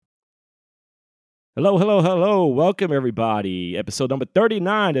Hello, hello, hello. Welcome, everybody. Episode number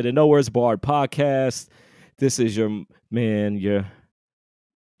 39 of the Nowhere's Barred podcast. This is your man, your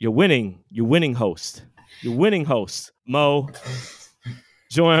winning host. Your winning host, Mo,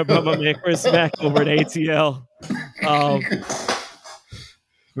 joined by my man Chris Mack over at ATL. Um,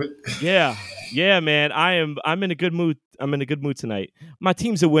 yeah, yeah, man. I'm in a good mood. I'm in a good mood tonight. My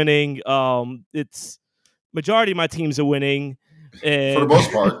teams are winning. It's majority of my teams are winning. For the And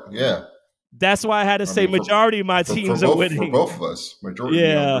most part, yeah. that's why I had to I say mean, majority of my for teams are winning. both of us, majority,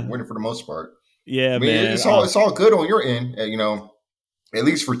 Yeah, we're winning for the most part. yeah, I mean, man. it's all good on your end, at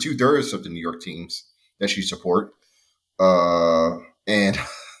least for 2/3 of the New York teams that you support. And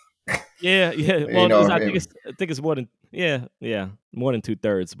Yeah, yeah. you Well, know, I think it's more than more than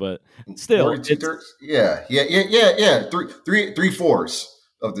 2/3, but still, more than two it's thirds. Yeah. Three fourths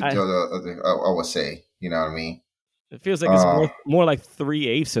of the, I I would say. You know what I mean? it feels like it's Uh, more like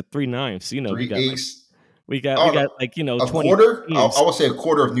 3/8 or 3/9. You know, three eighths. we Oh, got like a 20 quarter. teams. I would say a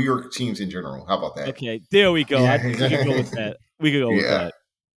quarter of New York teams in general. How about that? Okay, there we go. I think we could go with Yeah. that. We could go with Yeah. that.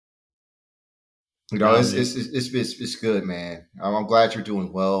 Nah, It's man. it's good, man. I'm glad you're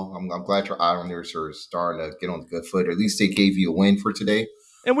doing well. I'm glad your Islanders are starting to get on the good foot. Or at least they gave you a win for today.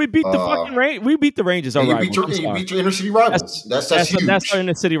 And we beat the Uh, fucking We beat the Rangers, our and rivals. I'm you sorry. beat your inner city That's rivals. That's that's our huge,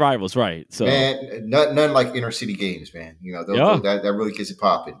 inner city rivals, right? So man. None like inner city games, man. yeah, That really gets it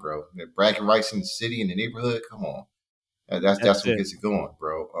popping, bro. Bragging rights in the city in the neighborhood. Come on, that's that's what it. gets it going,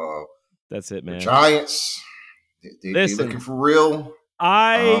 bro. That's it, The man. Giants, they looking Listen, for real.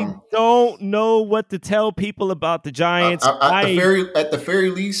 I Um, don't know what to tell people about the Giants. at the very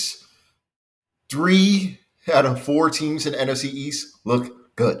least, 3 out of 4 teams in the NFC East look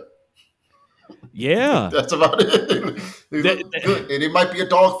good. Yeah. That's about it. They Th- look th- good, and it might be a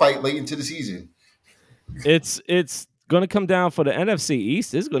dogfight late into the season. it's going to come down for the NFC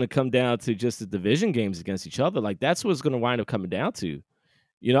East. It's going to come down to just the division games against each other. Like that's what it's going to wind up coming down to.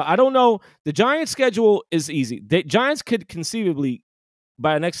 You know, I don't know. The Giants' schedule is easy. The Giants could conceivably,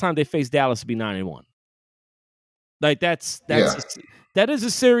 by the next time they face Dallas, be 9-1. Like Yeah, that is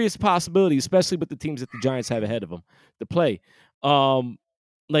a serious possibility, especially with the teams that the Giants have ahead of them to play. Um,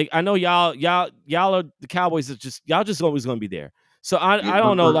 like I know y'all are the Cowboys are just y'all just always going to be there. So I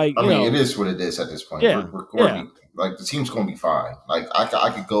don't know, like I mean, it is what it is at this point. yeah, We're going to yeah, be like the team's going to be fine. Like I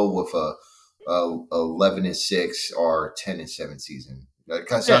could go with a 11-6 or 10-7 season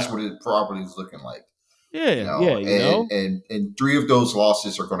because yeah, that's what it probably is looking like. yeah. You know, And 3 of those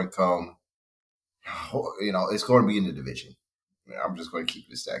losses are going to come. It's going to be in the division. I'm just going to keep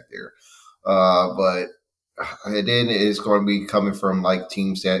it a stack there. But and then it's going to be coming from like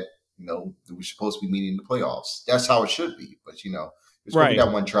teams that we're supposed to be meeting in the playoffs. That's how it should be. But there's going to be right?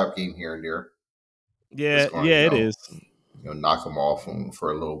 that one trap game here and there. That's Yeah, going to yeah. It is. knock them off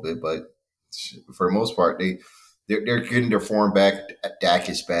for a little bit. But for the most part, they're getting their form back. Dak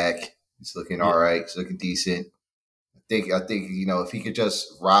is back. He's looking Yeah, all right. He's looking decent. I think if he could just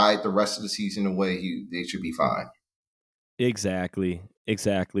ride the rest of the season away, they should be fine. exactly.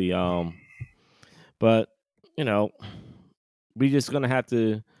 But you know, we just gonna have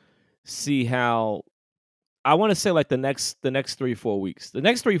to see how. I want to say like the next 3 or 4 weeks. The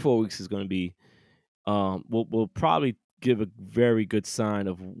next 3 or 4 weeks is going to be will probably give a very good sign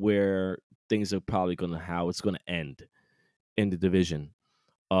of where things are probably going to how it's going to end in the division.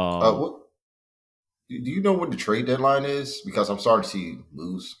 Um, What do you know what the trade deadline is? Because I'm starting to see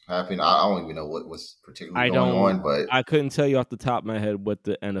moves happen. I don't even know what's particularly I going don't. on, but I couldn't tell you off the top of my head what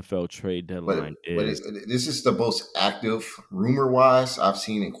the NFL trade deadline is. this is the most active rumor wise I've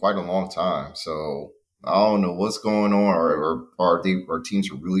seen in quite a long time. So I don't know what's going on, or are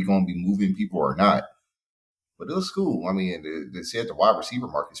teams are really going to be moving people or not. But it looks cool. I mean, they said the wide receiver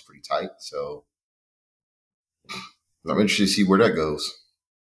market is pretty tight, so I'm interested to see where that goes.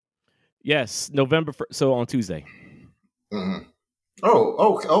 Yes, November. So on Tuesday, Mm-hmm.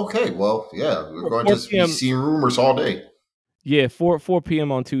 Oh, okay. Well, yeah, we're going to 4 just be p.m. seeing rumors all day. Yeah, 4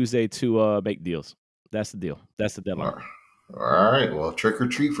 p.m. on Tuesday to make deals. That's the deal. That's the All deadline. right. All right. Well, trick or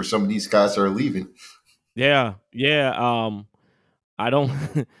treat for some of these guys that are leaving. Yeah, yeah. I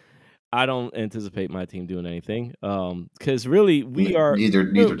don't. I don't anticipate my team doing anything. Because really, we are Neither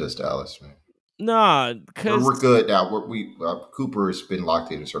does Dallas, man. nah. We're Because good now. Cooper has been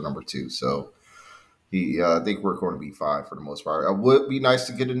locked in as our number 2, so I think we're going to be fine for the most part. It would be nice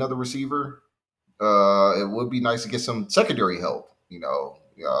to get another receiver. It would be nice to get some secondary help,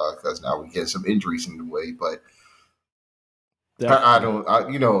 because now we get some injuries in the way. But I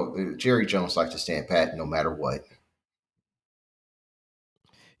definitely, don't, Jerry Jones likes to stand pat no matter what.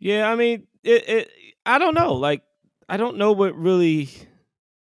 yeah. I mean, it. I don't know. Like, I don't know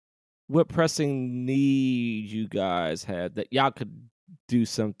what pressing need you guys have that y'all could do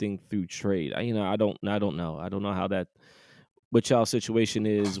something through trade? I don't know. I don't know how that what y'all situation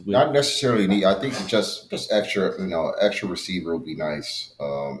is with. Not necessarily need. I think just extra, extra receiver would be nice,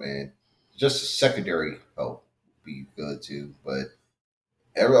 and just secondary help would be good too. But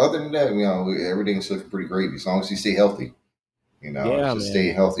other than that, everything's looking pretty great as long as you stay healthy. Yeah, Just man. stay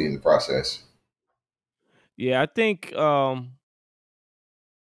healthy in the process. Yeah, I think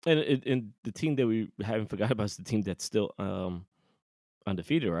and the team that we haven't forgot about is the team that's still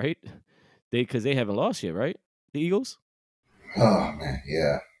undefeated, right? Because they haven't lost yet, right? The Eagles, Oh man,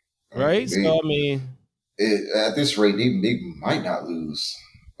 yeah. I right? mean, So I mean, at this rate, they might not lose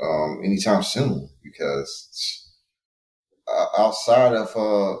anytime soon because outside of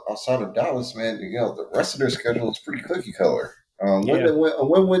Dallas, man, the rest of their schedule is pretty cookie color. yeah,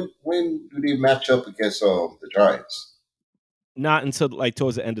 When do they match up against the Giants? not until like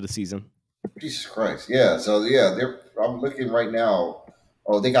towards the end of the season. Jesus Christ, yeah. So yeah, I'm looking right now.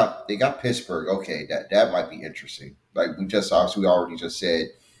 Oh, they got Pittsburgh. Okay, that might be interesting. Like we already just said,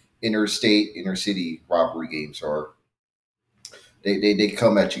 interstate, inner city rivalry games are they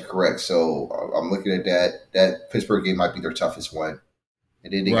come at you correct. So I'm looking at that. That Pittsburgh game might be their toughest one,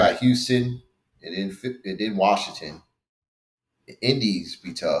 and then they Right. got Houston, and then Washington. The Indies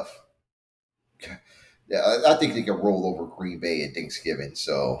be tough. Yeah, I think they can roll over Green Bay at Thanksgiving,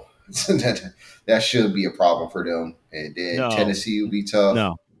 so that should be a problem for them. And then No, Tennessee will be tough,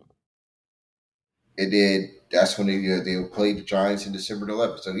 no. and then that's when they'll play the Giants in December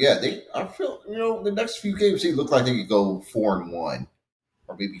 11th. So yeah, I feel the next few games they look like they could go 4-1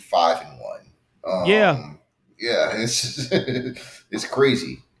 or maybe 5-1. Yeah. Yeah, it's it's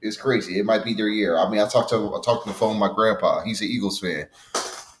crazy. It's crazy. It might be their year. I mean, I talked on the phone with my grandpa. He's an Eagles fan.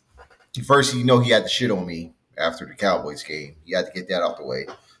 First, he had to shit on me after the Cowboys game. He had to get that out the way,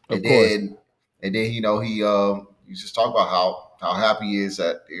 Of and course. then he just talked about how happy he is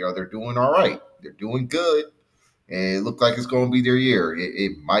that they're doing all right. They're doing good, and it looked like it's going to be their year.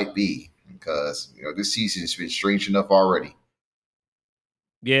 It might be because this season has been strange enough already.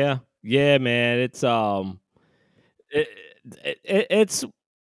 Yeah. Yeah, man. It, it's.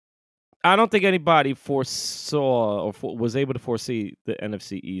 I don't think anybody foresaw or was able to foresee the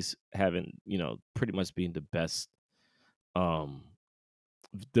NFC East having pretty much being the best um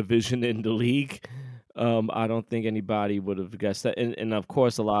division in the league. I don't think anybody would have guessed that, and of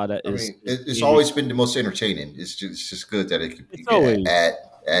course, a lot of that I is mean, it's maybe always been the most entertaining. It's just good that it's you can always add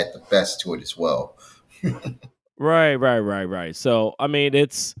the best to it as well. right. So I mean,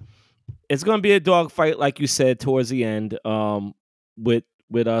 it's going to be a dogfight, like you said, towards the end,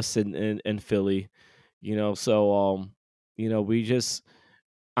 with us and Philly, So we just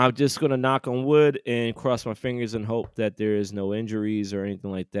I'm just gonna knock on wood and cross my fingers and hope that there is no injuries or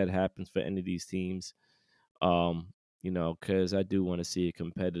anything like that happens for any of these teams. Because I do want to see a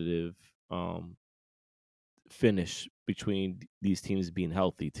competitive um finish between these teams being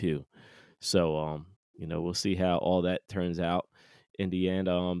healthy too. So we'll see how all that turns out in the end.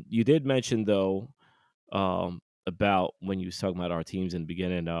 You did mention though about when you was talking about our teams in the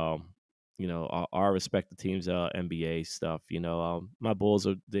beginning, our respective teams, NBA stuff. My Bulls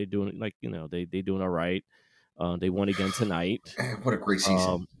they doing like they doing all right. They won again tonight. Man, what a great season!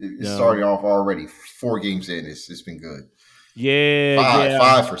 Um, It's no, starting off already. 4 games in, it's been good. yeah, Five, yeah.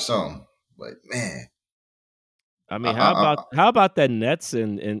 five for some, but man, I I, mean, how I, about I, how about that Nets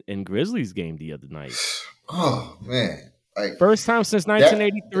and Grizzlies game the other night? oh man, like First time since that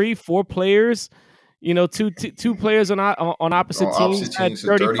 1983, four players. Two players on opposite on teams opposite had teams to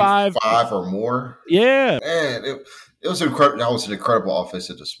 35. 35 or more. Yeah, Man, it was incredible. That was an incredible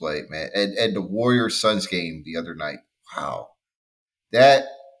offensive display, man. And the Warriors Suns game the other night. Wow, that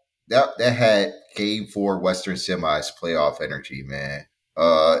that had Game 4 Western Semis playoff energy, man.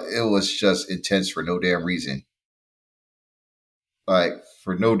 It was just intense for no damn reason, like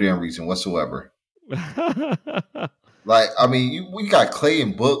for no damn reason whatsoever. Like, I mean, we got Clay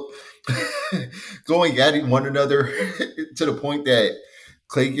and Book going at one another to the point that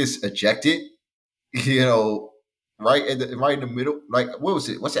Clay gets ejected. You know, right in the middle. Like, what was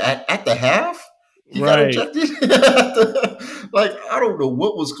it? What's it at the half? He got right. ejected. Like, I don't know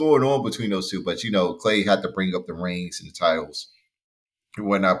what was going on between those two, but Clay had to bring up the rings and the titles and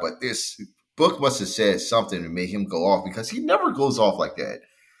whatnot. But this Book must have said something to make him go off because he never goes off like that.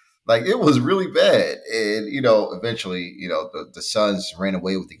 Like it was really bad, and eventually, the Suns ran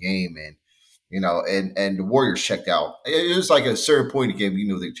away with the game, and and the Warriors checked out. It was like a certain point in the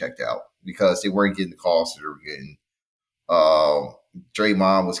game, they checked out because they weren't getting the calls that they were getting.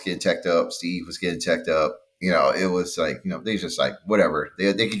 Draymond was getting teched up, Steve was getting teched up, It was like, they just like, whatever.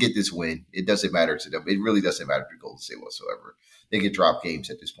 They could get this win. It doesn't matter to them. It really doesn't matter to Golden State whatsoever. They could drop games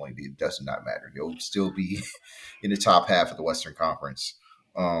at this point. It does not matter. They'll still be in the top half of the Western Conference.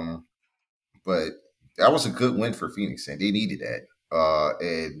 Um, but that was a good win for Phoenix, and they needed that.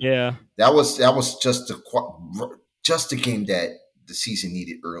 And Yeah. that was just a game that the season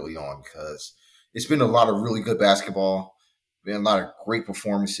needed early on, because it's been a lot of really good basketball, been a lot of great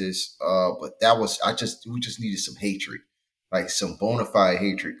performances. But we just needed some hatred, like some bona fide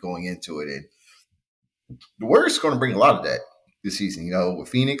hatred going into it, and the Warriors are going to bring a lot of that this season. With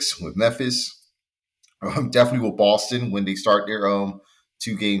Phoenix, with Memphis, definitely with Boston when they start their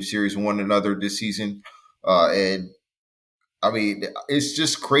 2-game series with one another this season. And I mean, it's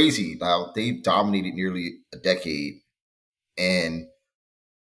just crazy how they've dominated nearly a decade, and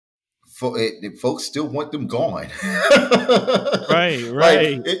folks still want them gone. Right. Like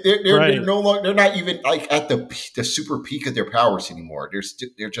Right. they're Right. no longer, they're not even like at the super peak of their powers anymore.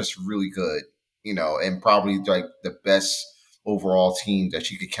 They're just really good, and probably like the best overall team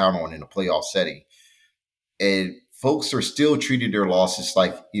that you could count on in a playoff setting. And folks are still treating their losses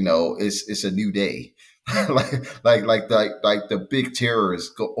like, it's a new day. like the big terror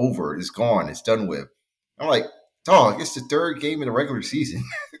is over, it's gone, it's done with. I'm like, dog, it's the third game in the regular season.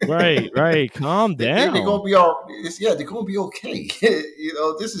 Right. Right. Calm They're down. gonna be they're gonna be okay.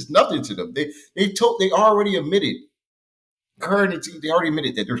 This is nothing to them. They already admitted, current team, they already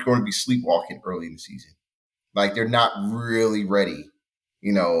admitted that they're going to be sleepwalking early in the season. Like, they're not really ready,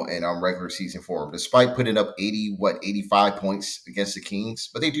 in regular season form, despite putting up 85 points against the Kings.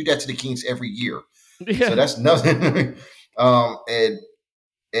 But they do that to the Kings every year. So Yeah. that's nothing. And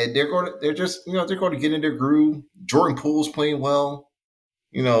they're going to get in their groove. Jordan Poole's playing well.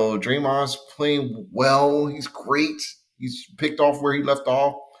 Draymond's playing well. He's great. He's picked off where he left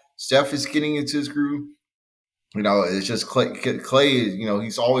off. Steph is getting into his groove. It's just Clay. Clay is,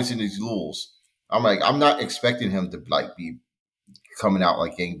 he's always in his lulls. I'm not expecting him to like be coming out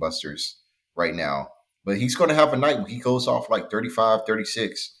like gangbusters right now, but he's going to have a night where he goes off like 35,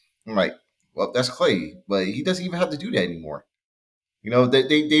 36. I'm like, well, that's Clay, but he doesn't even have to do that anymore.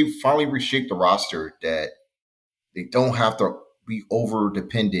 They finally reshaped the roster that they don't have to be over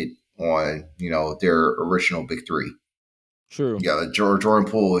dependent on, their original big three. True. Yeah, Jordan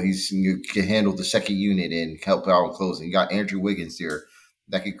Poole, you can handle the second unit and help out in closing. You got Andrew Wiggins there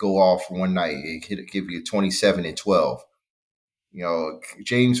that could go off for one night. It could give you 27 and 12.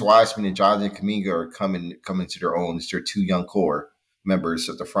 James Wiseman and Jonathan Kaminga are coming to their own. It's their two young core members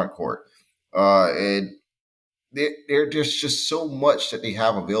of the front court. And there's just so much that they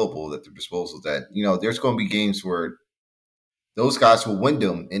have available at their disposal that, there's going to be games where those guys will win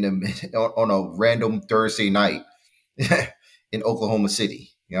them on a random Thursday night in Oklahoma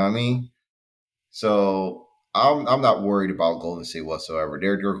City. You know what I mean? So I'm not worried about Golden State whatsoever.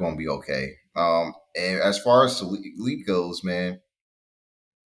 They're going to be okay. And as far as the league goes, man,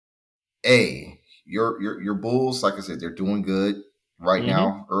 your Bulls, like I said, they're doing good right Mm-hmm.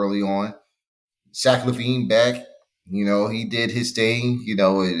 now. Early on, Zach LaVine back. He did his thing.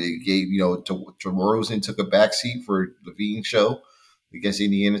 It gave to Rosen took a backseat for LaVine's show against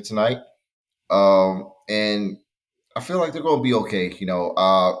Indiana tonight. And I feel like they're going to be okay.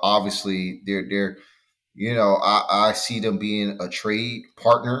 Obviously they're I see them being a trade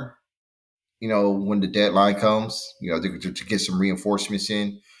partner. When the deadline comes, to get some reinforcements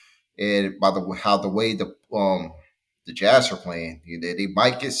in, and by the way the Jazz are playing, they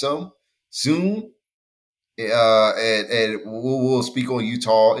might get some soon. And we'll speak on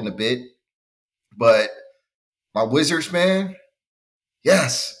Utah in a bit, but my Wizards, man,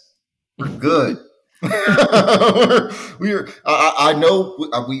 yes, we're good. we're I know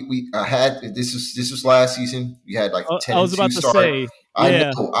we I had this was last season. We had like I 10 and was 2 about to start. say, I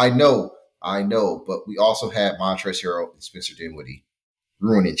yeah. know, I know, I know, but we also had Montrezl Harrell and Spencer Dinwiddie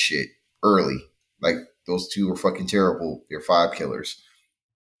ruining shit early. Like, those two were fucking terrible. They're five killers.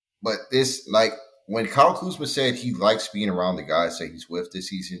 But this, like, when Kyle Kuzma said he likes being around the guys that he's with this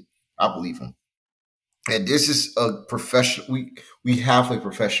season, I believe him. And this is a professional. We have a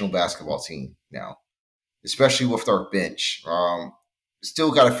professional basketball team now, especially with our bench.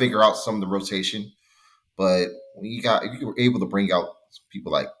 Still got to figure out some of the rotation, but if you were able to bring out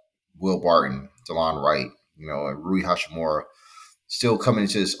people like Will Barton, Delon Wright, and Rui Hachimura, still coming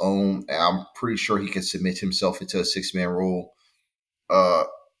into his own, and I'm pretty sure he can submit himself into a 6-man role. Uh,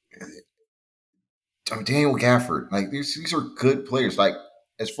 Daniel Gafford, like, these are good players. Like,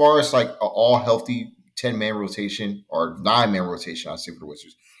 as far as like an all healthy 10-man rotation or 9-man rotation, I say for the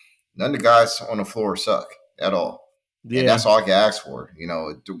Wizards, none of the guys on the floor suck at all, and Yeah. that's all I can ask for.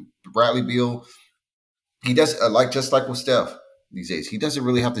 Bradley Beal, He does like just like with Steph these days. He doesn't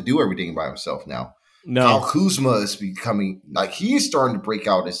really have to do everything by himself now. Kyle No. Kuzma is becoming like he's starting to break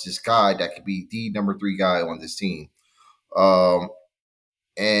out as this guy that could be the number 3 guy on this team. Um,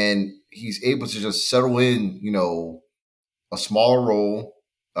 and he's able to just settle in, a smaller role,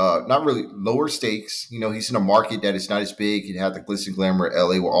 not really lower stakes. He's in a market that is not as big. He had the glitz and glamour of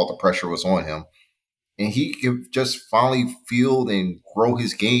LA where all the pressure was on him. And he could just finally field and grow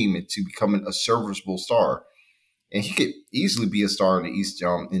his game into becoming a serviceable star. And he could easily be a star in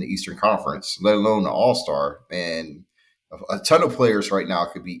the Eastern Conference, let alone an All Star. And a ton of players right now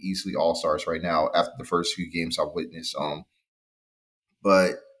could be easily All Stars right now after the first few games I've witnessed.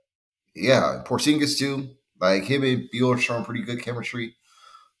 But yeah, Porzingis too. Like him and Beal are showing pretty good chemistry.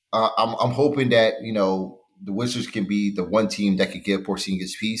 I'm hoping that the Wizards can be the one team that could give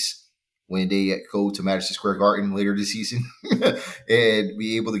Porzingis peace when they go to Madison Square Garden later this season and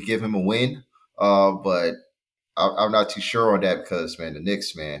be able to give him a win. But I'm not too sure on that because man,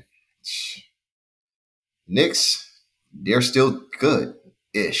 the Knicks, they're still good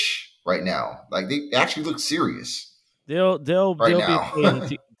ish right now. Like they actually look serious They'll right be a now.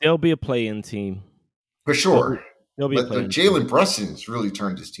 play-in they'll be a play-in team. For They'll be sure. they'll be a But play-in team. Jalen Brunson's really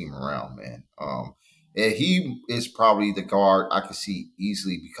turned his team around, man. And he is probably the guard I could see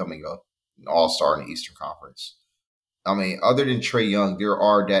easily becoming an all star in the Eastern Conference. I mean, other than Trae Young,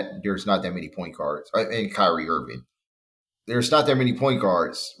 there's not that many point guards, and Kyrie Irving. There's not that many point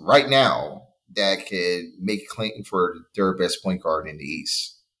guards right now that could make a claim for their best point guard in the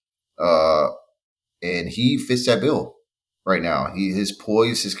East. Uh, and he fits that bill right now. His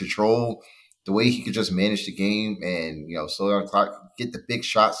poise, his control, the way he could just manage the game and slow down the clock, get the big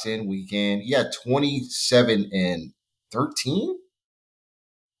shots in when he can. He had 27 and 13,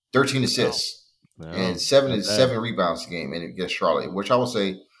 13 No, assists no, and seven not and bad. seven rebounds a game and against Charlotte, which I will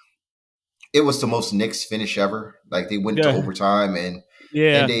say it was the most Knicks finish ever. Like they went to Yeah, overtime and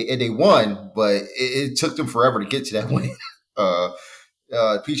and yeah. they won, but it took them forever to get to that win.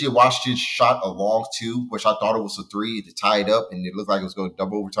 Uh, PJ Washington shot a long two, which I thought it was a three to tie it up, and it looked like it was going to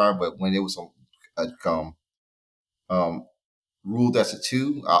double overtime. But when it was um, ruled as a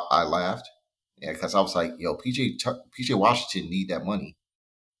two, I laughed, yeah, because I was like, "Yo, PJ Washington need that money.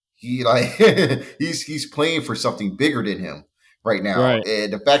 He like he's playing for something bigger than him right now, Right.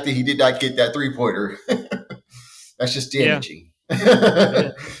 and the fact that he did not get that 3-pointer, that's just Yeah. damaging.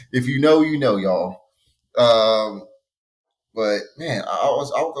 Yeah. If you know, you know, y'all. Um, But man, I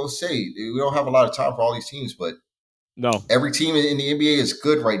was gonna say we don't have a lot of time for all these teams, but No. every team in the NBA is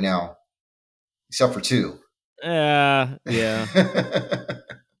good right now, except for two. Yeah.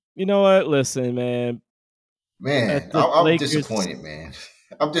 You know what? Listen, man. Man, The I'm Lakers. disappointed, man.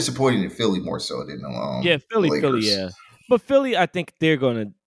 I'm disappointed in Philly more so than Yeah, the Philly, Lakers. yeah. But Philly, I think Philly's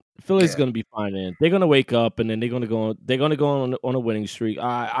Yeah, gonna be fine. Man. They're gonna wake up and then they're gonna go on a winning streak.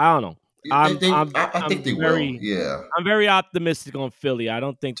 I don't know. I think they will. Yeah, I'm very optimistic on Philly. I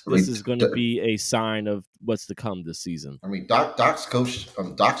don't think I this mean, is gonna be a sign of what's to come this season. Doc's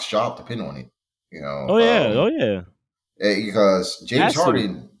job depend on it. You know, Oh yeah, oh yeah. because James Has to.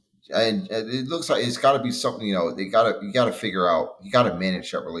 Harden, and it looks like it's got to be something. You got to figure out. You got to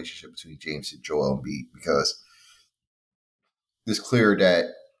manage that relationship between James and Joel Embiid because it's clear that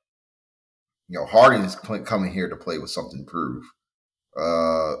Harden is coming here to play with something to prove.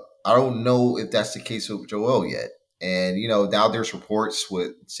 I don't know if that's the case with Joel yet. And now there's reports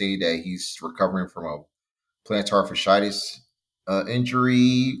would say that he's recovering from a plantar fasciitis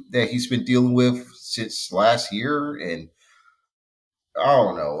injury that he's been dealing with since last year, and I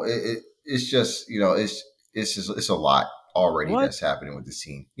don't know. It's just it's a lot already What? that's happening with this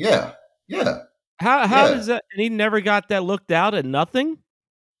team. Yeah, yeah, How yeah. does that and he never got that looked out at nothing?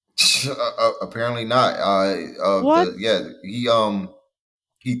 Apparently not. What?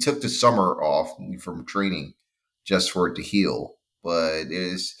 He took the summer off from training just for it to heal, but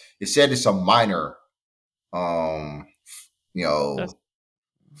it said it's a minor um you That's know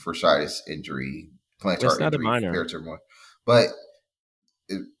fasciitis injury, that's plantar not a injury minor. compared to more, but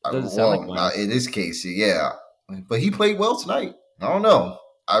Doesn't sound like Not minor. in this case, yeah. But he played well tonight. I don't know.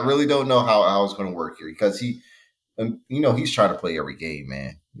 I really don't know how it's going to work here because he's trying to play every game,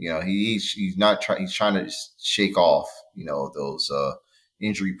 man. He's not trying. He's trying to shake off, those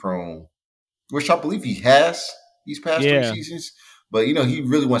injury prone, which I believe he has these past three Yeah. seasons. But he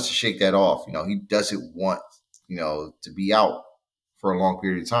really wants to shake that off. He doesn't want to be out for a long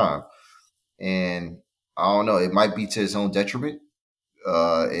period of time, and I don't know. It might be to his own detriment,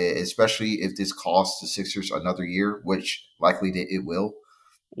 especially if this costs the Sixers another year, which likely it will.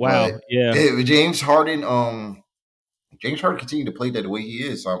 But Wow. Yeah. if James Harden continued to play that the way he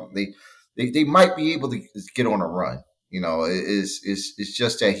is, they might be able to get on a run. It's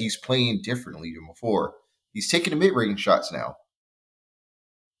just that he's playing differently than before. He's taking the mid range shots now.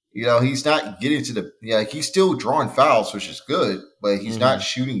 He's not getting to the he's still drawing fouls, which is good, but he's not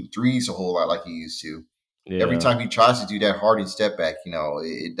shooting threes a whole lot like he used to. Every time he tries to do that Harden step back,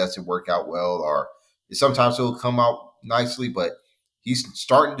 it doesn't work out well, or sometimes it'll come out nicely, but he's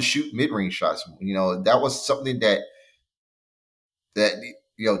starting to shoot mid range shots. That was something that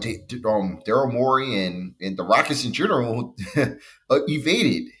Daryl Morey and the Rockets in general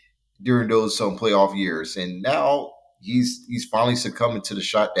evaded during those playoff years, and now he's finally succumbing to the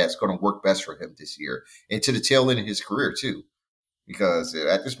shot that's going to work best for him this year and to the tail end of his career too, because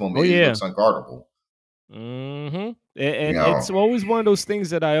at this moment it looks unguardable. And it's always one of those things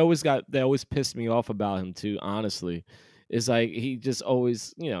that that always pissed me off about him too. Honestly, is like he just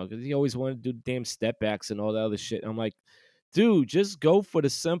always, because he always wanted to do damn step backs and all that other shit. I'm like, dude, just go for the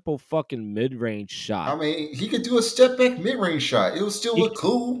simple fucking mid range shot. I mean, he could do a step back mid range shot. It will still look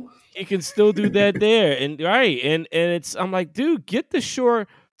cool. He can still do that there, and it's I'm like, dude, get the short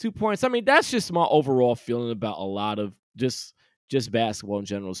 2 points. I mean, that's just my overall feeling about a lot of just basketball in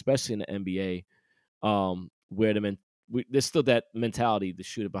general, especially in the NBA. Where there's still that mentality to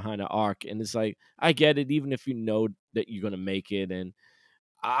shoot it behind the arc, and it's like I get it, even if you know that you're gonna make it, and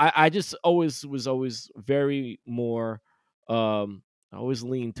I just was always very more, I always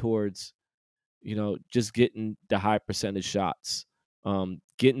lean towards just getting the high percentage shots,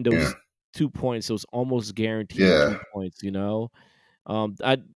 getting those 2 points, those almost guaranteed 2 points.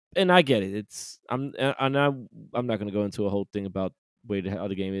 I get it. I'm not gonna go into a whole thing about how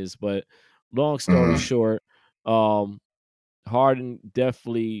the game is, but long story short, Harden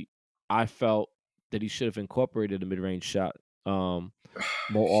definitely, I felt that he should have incorporated a mid range shot more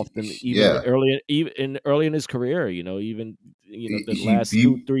often, even early in his career. Even the last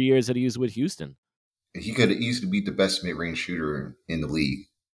 2-3 years that he was with Houston, he could have easily be the best mid range shooter in the league.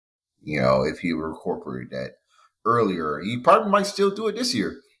 If he were incorporated that earlier, he probably might still do it this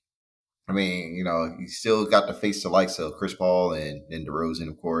year. I mean, he still got to face the likes of Chris Paul and DeRozan,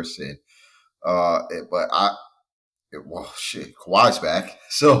 of course, and Kawhi's back,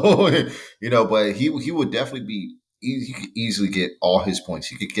 so but he would definitely be. He could easily get all his points.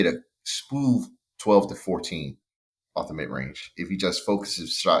 He could get a smooth 12 to 14 off the mid range if he just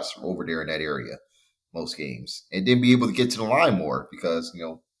focuses shots over there in that area most games, and then be able to get to the line more because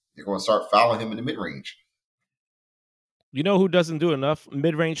they're going to start fouling him in the mid range. You know who doesn't do enough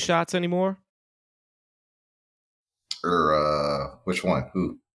mid range shots anymore? Which one?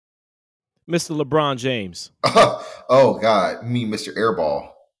 Who? Mr. LeBron James. Oh God, me, Mr.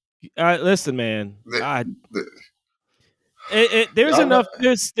 Airball. Listen, man. There's enough.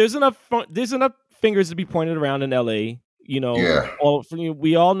 There's enough fingers to be pointed around in LA. We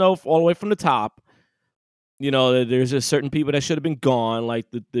all know all the way from the top. There's just certain people that should have been gone,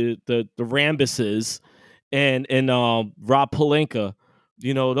 like the Rambuses and Rob Pelinka.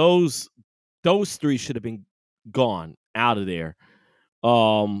 Those three should have been gone out of there.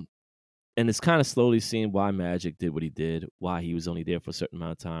 And it's kind of slowly seeing why Magic did what he did, why he was only there for a certain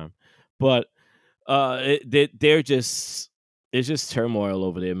amount of time. But there's just turmoil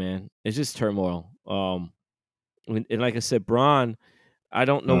over there, man. It's just turmoil. And like I said, Bron, I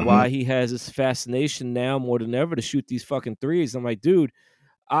don't know why he has this fascination now more than ever to shoot these fucking threes. I'm like, dude,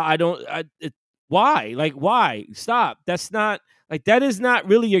 why? Like, why? Stop. That's not like that is not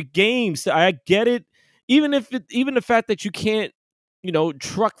really your game. So I get it. Even the fact that you can't,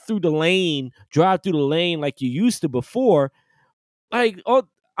 truck through the lane, drive through the lane like you used to before. Like, I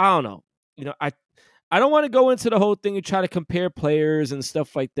don't know. I don't want to go into the whole thing and try to compare players and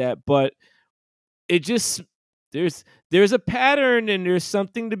stuff like that, but it just there's a pattern and there's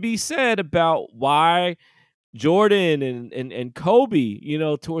something to be said about why Jordan and Kobe,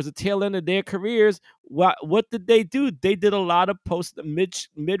 towards the tail end of their careers, what did they do? They did a lot of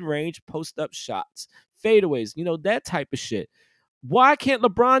mid-range post-up shots, fadeaways, that type of shit. Why can't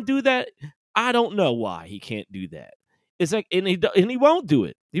LeBron do that? I don't know why he can't do that. It's like, and he won't do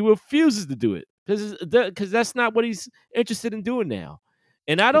it. He refuses to do it because that's not what he's interested in doing now.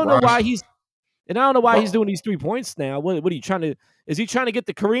 And I don't know why he's doing these 3 points now. What are you trying to? Is he trying to get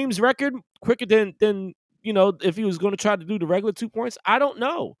the Kareem's record quicker than if he was going to try to do the regular 2 points? I don't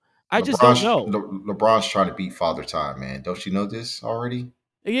know. I just don't know. LeBron's trying to beat Father Time, man. Don't you know this already?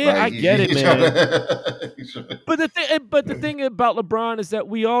 Yeah, I get it, man. But the thing about LeBron is that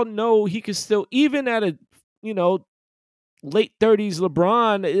we all know he can still, even at a late 30s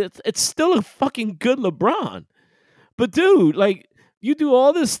LeBron, it's still a fucking good LeBron. But dude, like you do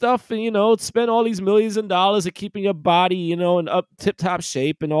all this stuff and spend all these millions of dollars of keeping your body in up tip top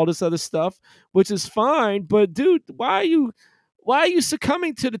shape and all this other stuff, which is fine. But dude, why are you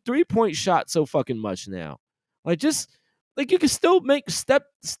succumbing to the 3-point shot so fucking much now? Like, just like, you can still make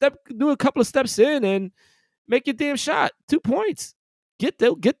do a couple of steps in and make your damn shot. 2 points. Get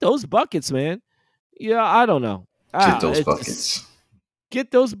those buckets, man. Yeah, I don't know. Get those It's just, buckets.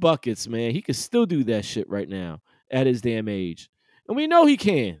 get those buckets, man. He can still do that shit right now at his damn age. And we know he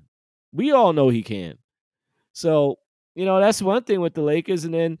can. We all know he can. So, that's one thing with the Lakers.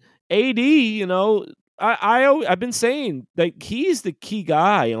 And then AD, I've been saying, like, he's the key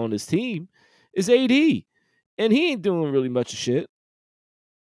guy on this team is AD. And he ain't doing really much of shit.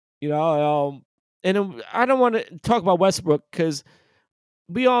 And I don't want to talk about Westbrook because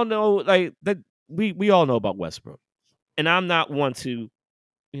we all know, like, that we all know about Westbrook. And I'm not one to,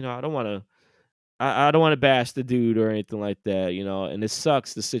 I don't want to I don't want to bash the dude or anything like that, and it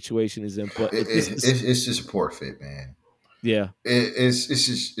sucks the situation is in, but It's just a poor fit, man. yeah.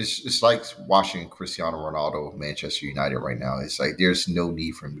 It's like watching Cristiano Ronaldo of Manchester United right now. It's like there's no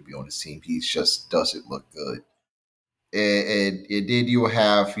need for him to be on this team. He just doesn't look good. And then you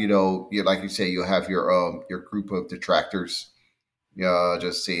have, like you say, you have your group of detractors,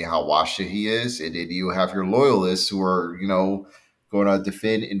 just saying how washed he is, and then you have your loyalists who are, going to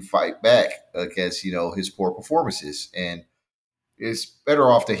defend and fight back against, his poor performances. And it's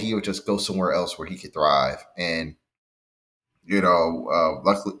better off that he would just go somewhere else where he could thrive. And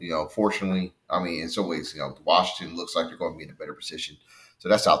luckily, fortunately, I mean, in some ways, Washington looks like they're going to be in a better position, so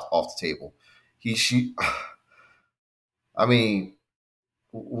that's out off the table. I mean,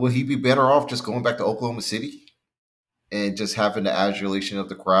 would he be better off just going back to Oklahoma City and just having the adulation of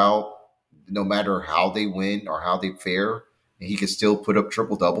the crowd, no matter how they win or how they fare, and he could still put up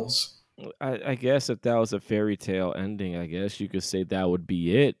triple doubles? I guess if that was a fairy tale ending, I guess you could say that would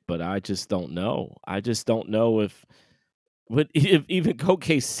be it, but I just don't know. I just don't know if even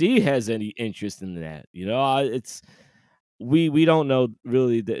OKC has any interest in that. It's we don't know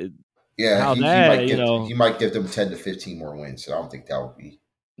really Yeah, how he that. might give them 10 to 15 more wins. So I don't think that would be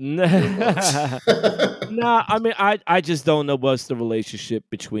good Nah, looks. I mean, I just don't know what's the relationship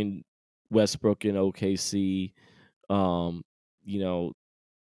between Westbrook and OKC. Um, you know,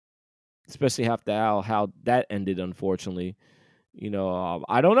 especially after how that ended, unfortunately.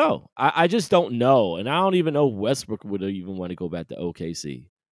 I don't know. I just don't know, and I don't even know if Westbrook would even want to go back to OKC.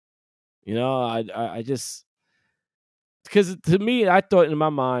 I just, because to me, I thought in my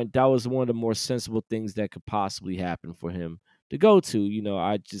mind that was one of the more sensible things that could possibly happen for him to go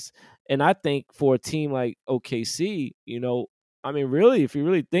to. And I think for a team like OKC, I mean, really, if you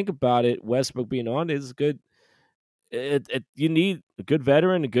really think about it, Westbrook being on it is good. You need a good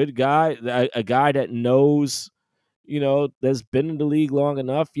veteran, a good guy, a guy that knows, that's been in the league long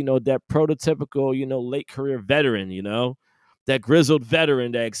enough, that prototypical, late career veteran, that grizzled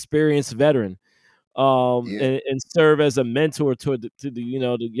veteran, that experienced veteran, Yeah. and serve as a mentor to the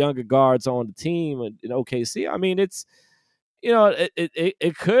the younger guards on the team in OKC. I mean, it's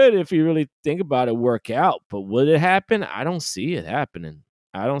it could, if you really think about it, work out, but would it happen? I don't see it happening.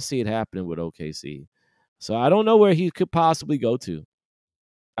 I don't see it happening with OKC. So I don't know where he could possibly go to.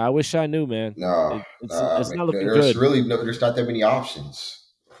 I wish I knew, man. No, It's man, not looking there's good. really there's not that many options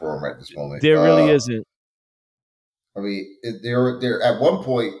for him at this moment. There really isn't. I mean, there at one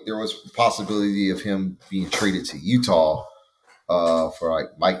point there was possibility of him being traded to Utah for like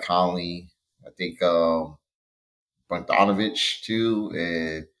Mike Conley, I think Bogdanovich too,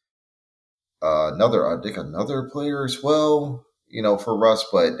 and I think another player as well. For Russ,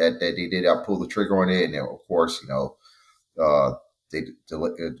 but that they did pull the trigger on it, and then, of course, uh,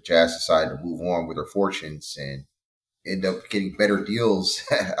 the Jazz decided to move on with their fortunes and end up getting better deals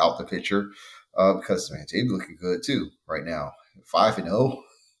out the picture because man, they're looking good too right now. 5-0,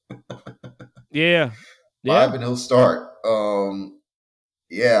 Yeah. Yeah. 5-0 start.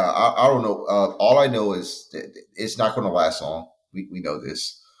 Yeah, I don't know. All I know is that it's not going to last long. We know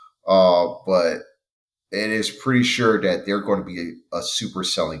this, but it is pretty sure that they're going to be a super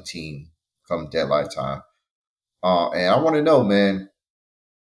selling team come deadline time. And I want to know, man,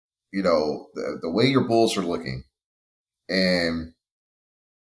 the way your Bulls are looking, and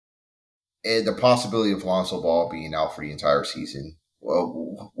the possibility of Lonzo Ball being out for the entire season.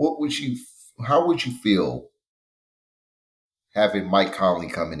 Well, how would you feel having Mike Conley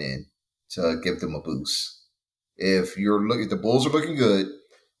coming in to give them a boost? If the Bulls are looking good,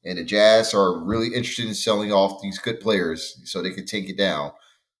 and the Jazz are really interested in selling off these good players so they can take it down,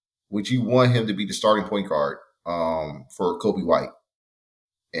 would you want him to be the starting point guard for Kobe White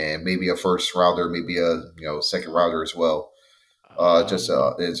and maybe a first rounder, maybe a second rounder as well? just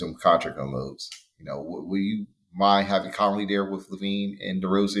in some contract unloads. Will you mind having Conley there with Levine and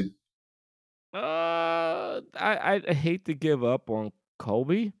DeRozan? I hate to give up on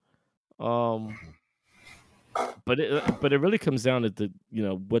Kobe. Um, but it really comes down to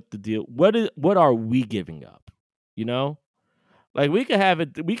what the deal. What are we giving up? You know, like we could have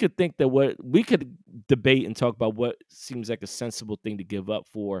it. We could think that we could debate and talk about what seems like a sensible thing to give up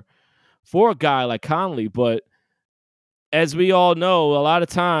for a guy like Conley, but as we all know, a lot of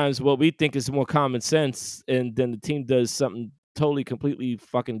times what we think is more common sense, and then the team does something totally, completely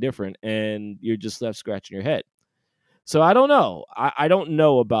fucking different, and you're just left scratching your head. So I don't know. I don't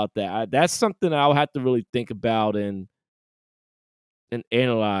know about that. That's something I'll have to really think about and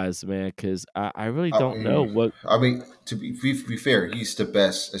analyze, man, because I really don't know what I mean, to be fair, he's the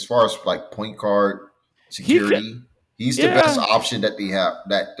best as far as like point guard he could. security. He's the best Yeah. option that they have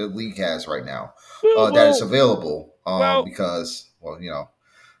that the league has right now. Well, That is well, available. well. Because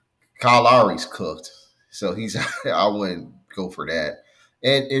Kyle Lowry's cooked, so he's I wouldn't go for that,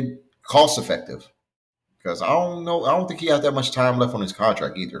 and it cost effective because I don't know. I don't think he has that much time left on his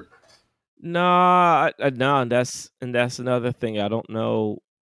contract either. Nah, no, and that's another thing. I don't know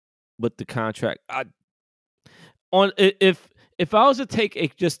what the contract. If I was to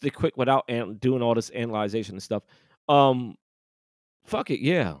take just a quick without doing all this analyzation and stuff, um, fuck it,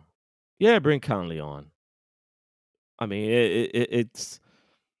 yeah, bring Conley on. I mean, it's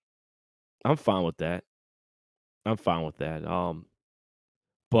I'm fine with that. I'm fine with that.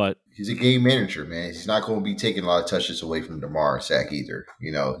 But He's a game manager, man. He's not going to be taking a lot of touches away from DeMar and Sack either.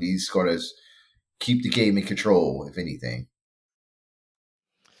 He's going to keep the game in control, if anything.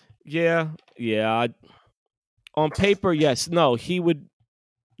 yeah, on paper, yes, no, he would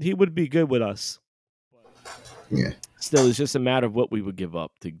be good with us. Yeah. Still, it's just a matter of what we would give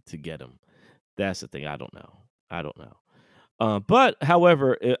up to get him. That's the thing. I don't know. I don't know. But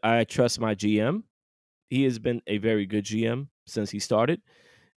however, I trust my GM. He has been a very good GM since he started,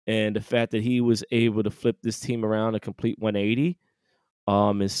 and the fact that he was able to flip this team around a complete 180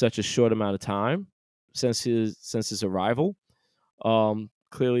 in such a short amount of time since his arrival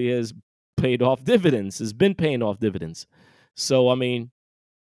clearly has paid off dividends. Has been paying off dividends. So I mean,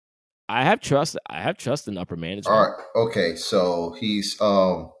 I have trust. I have trust in upper All management. right. Okay. So he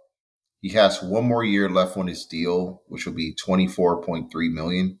has one more year left on his deal, which will be 24.3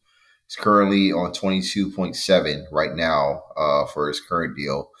 million. He's currently on 22.7 right now for his current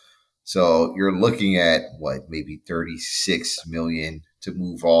deal. So you're looking at what, maybe 36 million to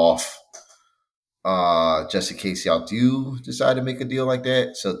move off, just in case y'all do decide to make a deal like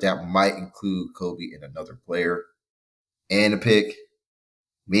that. So that might include Kobe and another player and a pick,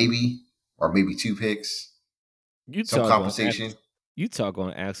 maybe, or maybe two picks, some Utah going to ask. compensation. Utah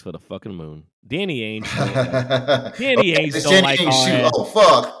going to ask for the fucking moon. Danny Ainge don't like. Danny Okay, Ainge this don't Danny like Ainge our shoot. ass. Oh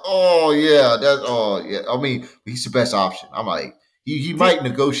fuck. Oh yeah. That's oh yeah. I mean, he's the best option. I'm like, he Da- might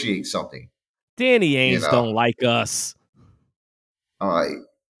negotiate something. Danny You Ainge know. don't like us. I'm like,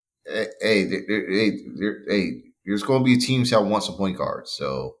 hey, there's going to be teams that want some point guards.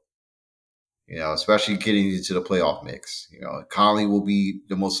 So especially getting into the playoff mix. Conley will be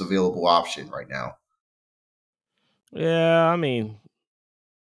the most available option right now. Yeah, I mean,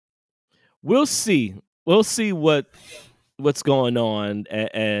 we'll see. We'll see what's going on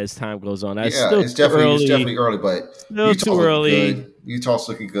as time goes on. It's Yeah, still too it's early. definitely early, but Still Utah's too looking early. good. Utah's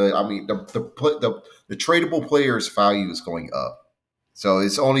looking good. I mean, the tradable players' value is going up, so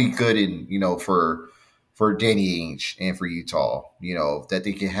it's only good for Danny Ainge and for Utah. That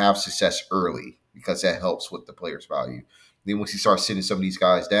they can have success early because that helps with the players' value. Then once you start sitting some of these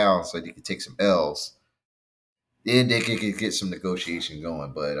guys down, so they can take some L's, then they can get some negotiation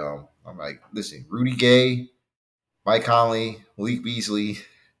going. But I'm like, listen, Rudy Gay, Mike Conley, Malik Beasley,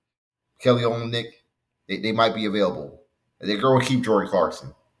 Kelly Olynyk, they might be available. They're going to keep Jordan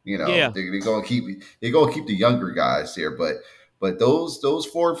Clarkson. Yeah. They're going to keep the younger guys there, but those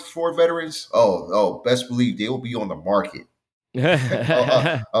four veterans, best believe they will be on the market.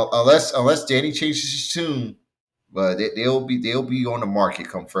 Unless Danny changes his tune, but they'll be on the market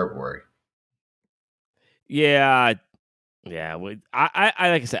come February. Yeah. Yeah. I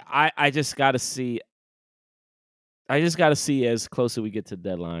like I said, I just gotta see. I just gotta see as closer we get to the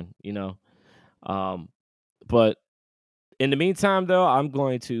deadline, Um, but in the meantime, though, I'm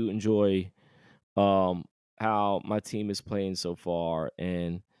going to enjoy um how my team is playing so far,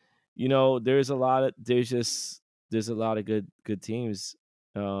 and there's a lot of good teams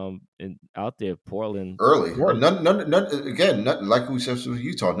and out there. Portland, Early or Portland, none again. None, like we said with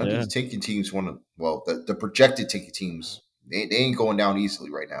Utah, none of yeah, the taking teams want to. Well, the projected taking teams, they ain't going down easily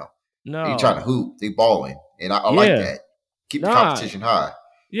right now. They trying to no, hoop. They balling, and I like yeah, that. keep the Nah, competition high.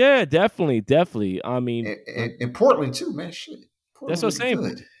 yeah, definitely. I mean, And Portland too, man. Shit, that's Portland what I'm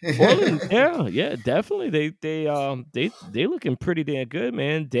looking saying. good. Portland, yeah, definitely. They looking pretty damn good,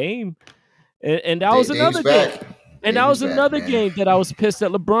 man. Dame, and that was Dave's another game, back. and that Dave is was back, another man. game that I was pissed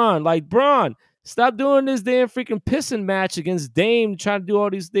at LeBron. Like, Bron, stop doing this damn freaking pissing match against Dame, trying to do all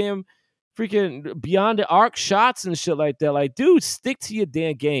these damn freaking beyond the arc shots and shit like that. Like, dude, stick to your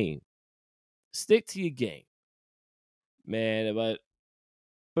damn game. Stick to your game, man.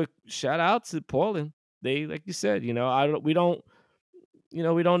 But shout out to Portland. They, like you said, we don't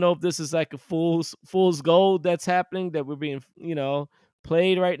know if this is like a fool's gold that's happening, that we're being,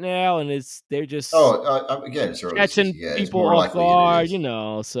 played right now, and they're just Oh, again, it's early season. catching Yeah, it's people more off likely it guard,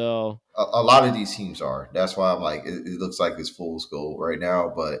 is. so A lot of these teams are. That's why I'm like, it looks like it's fool's gold right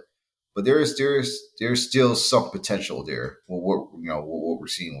now, but there's still some potential there. Well, what we're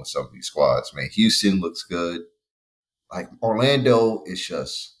seeing with some of these squads, man. Houston looks good. Like Orlando is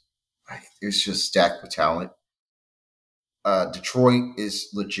just like it's just stacked with talent. Detroit is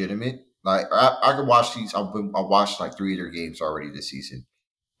legitimate. Like I can watch these. I watched like 3 of their games already this season,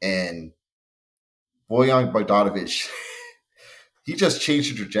 and Bojan Bogdanovic, he just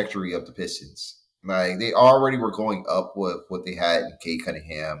changed the trajectory of the Pistons. Like they already were going up with what they had in Kay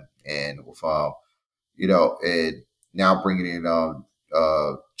Cunningham and with and now bringing in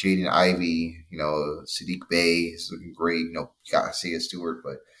Jaden Ivey, Sadiq Bey is looking great. You got Isaiah Stewart,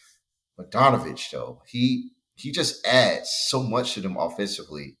 but Bogdanovich though he just adds so much to them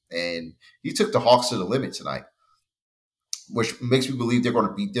offensively, and he took the Hawks to the limit tonight, which makes me believe they're going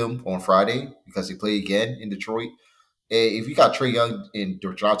to beat them on Friday because they play again in Detroit. If you got Trae Young and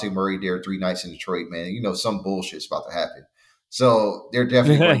DeJounte Murray there 3 nights in Detroit, man, some bullshit's about to happen. So they're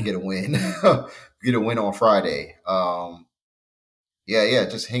definitely going to get a win, get a win on Friday. Yeah,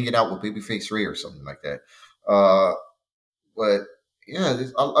 just hanging out with Babyface Ray or something like that. But yeah,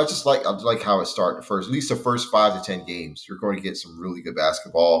 I just like how it started first. At least the first 5 to 10 games, you're going to get some really good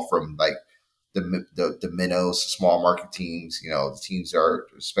basketball from like the minnows, the small market teams. The teams that are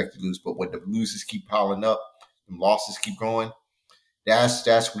expected to lose, but when the losers keep piling up, the losses keep going.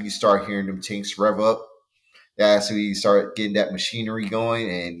 That's when you start hearing them tanks rev up. That's when you start getting that machinery going,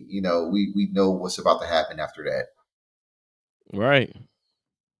 and we know what's about to happen after that. right.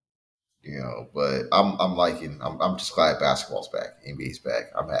 But I'm just glad basketball's back, NBA's back.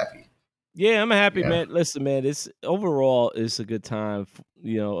 I'm happy. Yeah, I'm happy, Yeah. man. Listen, man, it's overall it's a good time,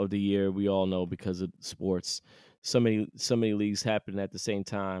 of the year. We all know because of sports. So many leagues happen at the same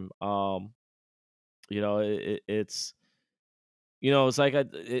time. It's it's like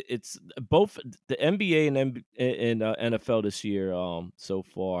it's both the NBA and NFL this year. So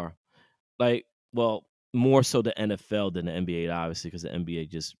far, like, well, more so the NFL than the NBA, obviously, because the NBA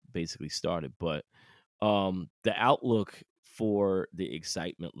just basically started. But the outlook for the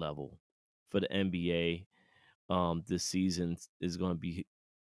excitement level for the NBA this season is going to be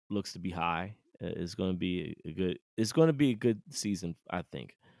looks to be high. It's going to be a good. It's going to be a good season, I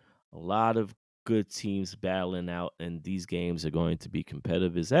think. A lot of good teams battling out, and these games are going to be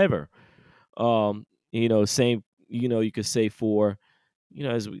competitive as ever. Same. You could say for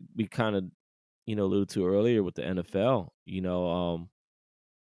as we kind of alluded to earlier with the NFL.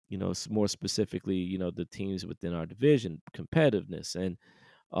 More specifically, the teams within our division, competitiveness, and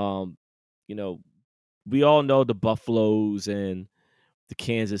um, you know, we all know the Buffaloes and the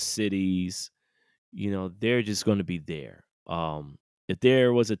Kansas Cities. They're just going to be there. If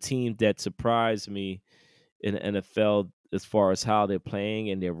there was a team that surprised me in the NFL as far as how they're playing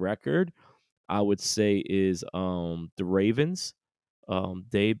and their record, I would say is the Ravens.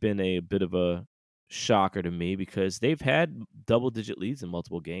 They've been a bit of a shocker to me because they've had double digit leads in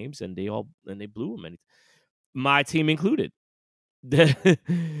multiple games and they blew them, and my team included.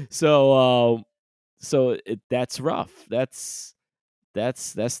 so that's rough. That's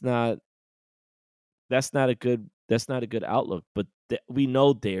not a good outlook. But we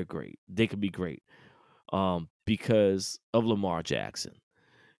know they're great. They could be great because of Lamar Jackson.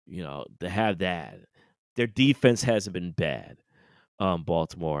 To have that, their defense hasn't been bad.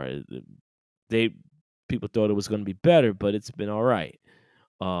 Baltimore, they people thought it was going to be better, but it's been all right.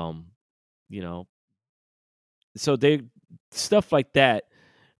 Um, you know, so they stuff like that.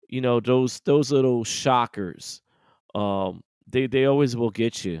 Those little shockers. They always will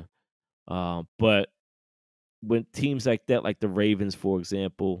get you. But when teams like that, like the Ravens, for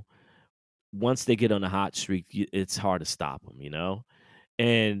example, once they get on a hot streak, it's hard to stop them.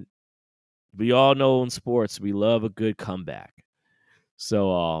 And we all know in sports we love a good comeback.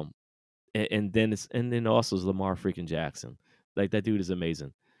 So and then also Lamar freaking Jackson. Like, that dude is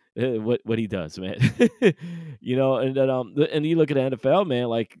amazing. what he does, man. And then and you look at the NFL, man.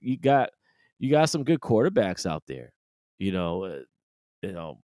 Like you got some good quarterbacks out there. You know, uh, you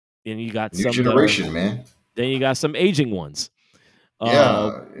know, and you got New some that are. generation, man. Then you got some aging ones.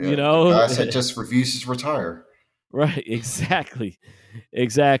 Yeah, You yeah. The know, guys that just refuses to retire. right? Exactly,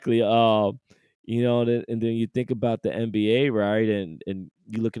 exactly. And then you think about the NBA, right? And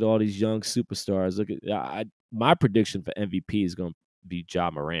you look at all these young superstars. Look at my prediction for MVP is going to be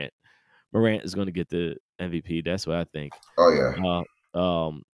Ja Morant. Morant is going to get the MVP. That's what I think. Oh yeah. Uh,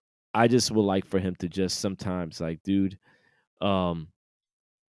 um, I just would like for him to just sometimes, like, dude, um,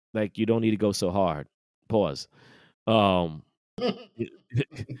 like you don't need to go so hard. Pause. Um,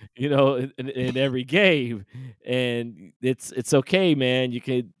 in every game, and it's okay, man. You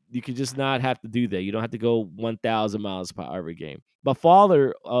could just not have to do that. You don't have to go 1,000 miles per hour every game. My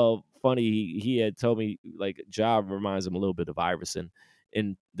father, funny, he had told me like Ja reminds him a little bit of Iverson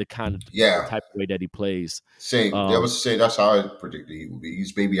in the kind of the Yeah. type of way that he plays. Same. That Um, was say that's how I predicted he would be.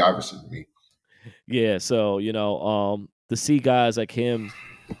 He's baby Iverson to me. yeah, so to see guys like him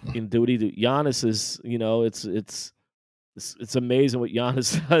can do what he do. Giannis is, it's amazing what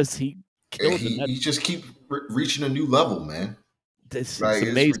Giannis does. He And killed the he Nets. just keep reaching a new level, man. It's Like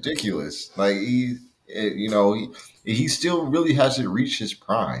it's amazing. ridiculous. Like he still really hasn't reached his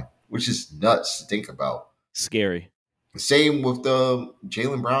prime, which is nuts to think about. Scary. Same with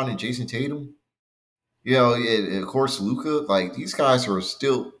Jalen Brown and Jason Tatum. And of course Luca. Like these guys are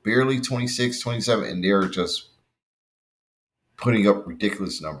still barely 26, 27, and they're just putting up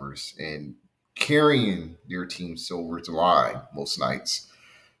ridiculous numbers and carrying their teams over the line most nights.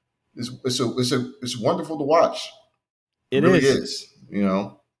 It's wonderful to watch. It It really is. is. You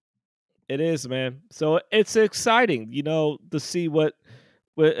know. It is, man. So it's exciting, to see what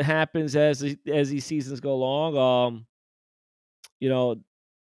happens as these seasons go along. You know,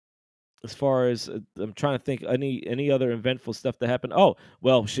 as far as I'm trying to think any other eventful stuff that happened. Oh,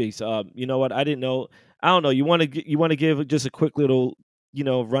 well, she's you know what? I didn't know. I don't know. You want to give just a quick little,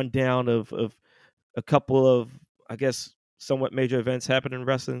 rundown of a couple of, I guess, somewhat major events happened in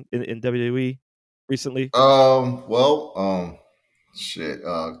wrestling in WWE recently. Well, shit.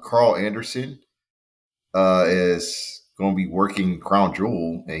 Carl Anderson is going to be working Crown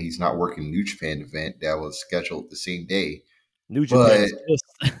Jewel, and he's not working New Japan event that was scheduled the same day, New Japan but is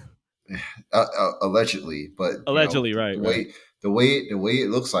just allegedly. But allegedly, right, right. the way it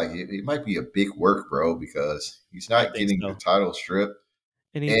looks like it might be a big work, bro, because he's I not think getting the so. title stripped,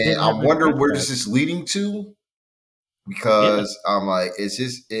 And he and didn't I have a wonder where this contract. is leading to. Yeah, Because I'm like, is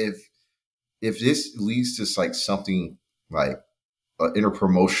this if this leads to like something like an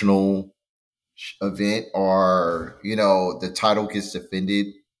interpromotional event, or the title gets defended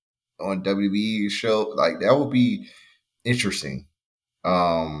on WWE show, like that would be interesting.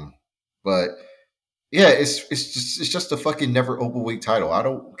 Um, but yeah, it's just a fucking never open weight title. I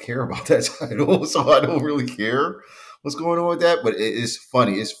don't care about that title, so I don't really care what's going on with that. But it's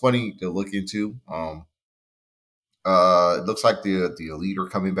funny. It's funny to look into. It looks like the Elite are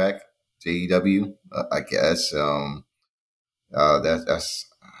coming back to AEW. I guess. That's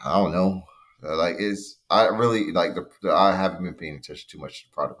I don't know. Like it's I really like I haven't been paying attention too much to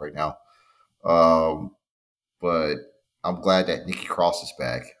the product right now. Um, but I'm glad that Nikki Cross is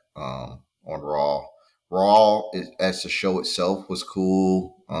back on Raw. As the show itself was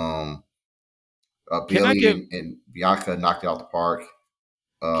cool. can I Bailey give? and Bianca knocked it out the park.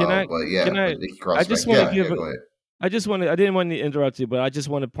 Can I? But Can yeah, I? but Nikki Cross I is back. just want to Yeah, give. yeah. Go ahead. I just want to. I didn't want to interrupt you, but I just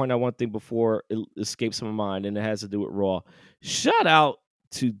want to point out one thing before it escapes my mind, and it has to do with Raw. Shout out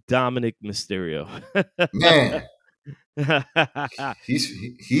to Dominic Mysterio. Man,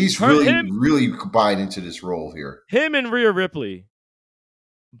 he's Her, really him, really buying into this role here. him, and Rhea Ripley.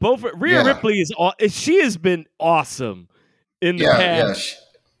 Both Rhea Yeah, Ripley she has been awesome in the yeah, past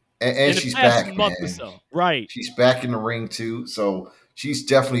yeah. And she's back, month or man. so. Right? She's back in the ring too, so she's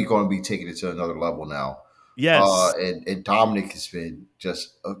definitely going to be taking it to another level now. Yes. And Dominic has been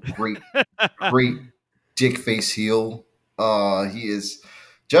just a great dick face heel. He is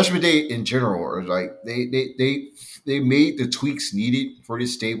Judgment Day in general, or like they made the tweaks needed for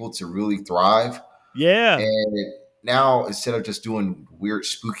this stable to really thrive. Yeah. And now instead of just doing weird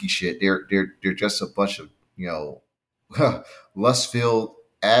spooky shit, they're just a bunch of lust filled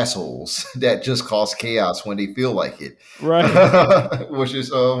assholes that just cause chaos when they feel like it. Right. which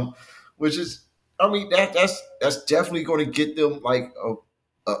is which is I mean that's definitely going to get them like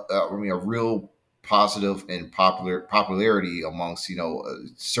a real positive and popularity amongst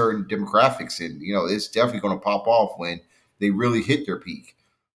certain demographics, and it's definitely going to pop off when they really hit their peak.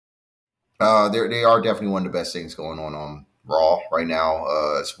 They are definitely one of the best things going on Raw right now,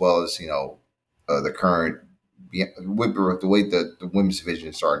 as well as the current the way the women's division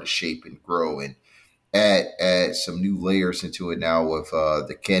is starting to shape and grow and add some new layers into it now with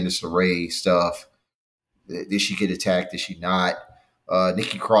the Candice LeRae stuff. Did she get attacked? Did she not?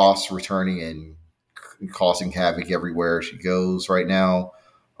 Nikki Cross returning and causing havoc everywhere she goes right now.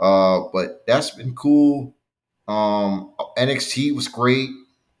 But that's been cool. NXT was great.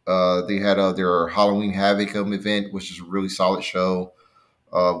 They had their Halloween Havoc event, which is a really solid show.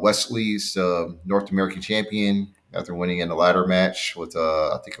 Wesley's North American champion after winning in the ladder match with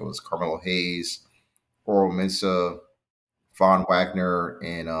I think it was Carmelo Hayes, Oral Mensa, Von Wagner,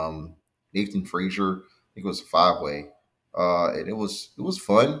 and Nathan Frazier. I think it was a 5-way, and it was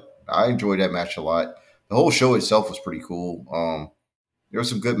fun. I enjoyed that match a lot. The whole show itself was pretty cool. There were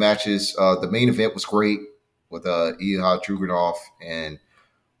some good matches. The main event was great with Ilya Dragunov and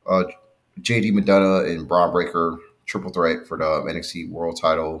uh, JD McDonough and Braun Breaker triple threat for the NXT World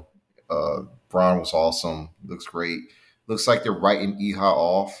Title. Braun was awesome. Looks great. Looks like they're writing Iha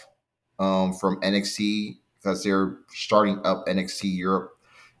off from NXT because they're starting up NXT Europe,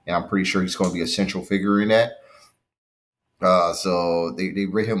 and I'm pretty sure he's going to be a central figure in that. So they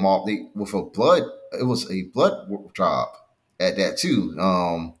rid him off. They with a blood. It was a blood job at that too.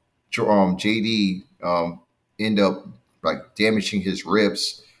 JD end up like damaging his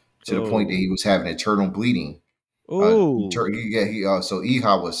ribs to the point that Oh, he was having internal bleeding. oh, So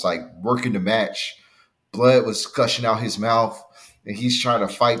Iha was like working the match. Blood was gushing out his mouth, and he's trying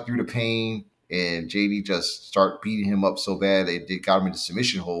to fight through the pain. And JD just start beating him up so bad they got him in the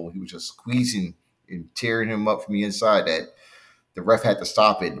submission hole. He was just squeezing and tearing him up from the inside that the ref had to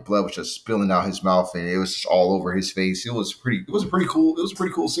stop it. And the blood was just spilling out his mouth, and it was just all over his face. It was pretty. It was a pretty cool. It was a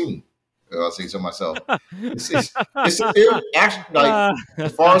pretty cool scene. I'll say so myself. It actually like Ah,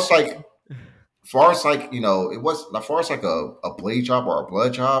 as far as like it was as far as like a blade job or a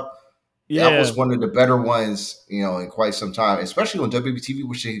blood job. That yeah, was one of the better ones, in quite some time, especially on WBTV,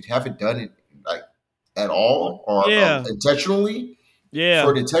 which they haven't done it like at all or yeah, intentionally. For yeah,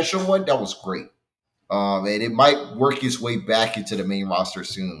 the intentional one, that was great. And it might work its way back into the main roster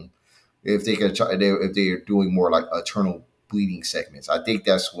soon if they can try, if they are doing more like eternal bleeding segments. I think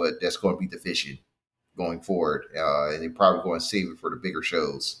that's going to be the vision going forward. And they're probably going to save it for the bigger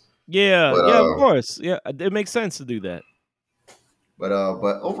shows. yeah, But yeah. Of course, yeah. It makes sense to do that. but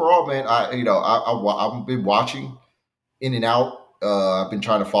overall, man, I've been watching in and out. I've been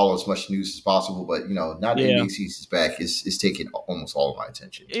trying to follow as much news as possible, but now the Yeah, NBA season's back, is taking almost all of my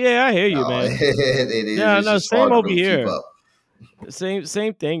attention. yeah. I hear you, man. Yeah, It's no, just same hard to over really keep here. up.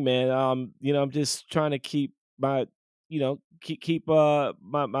 Same thing, man. I'm just trying to keep my, keep my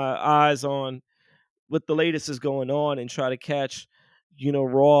eyes on what the latest is going on and try to catch,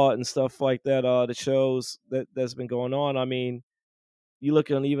 Raw and stuff like that. The shows that's been going on. I mean, you look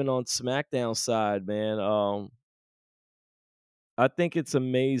on even on SmackDown side, man. I think it's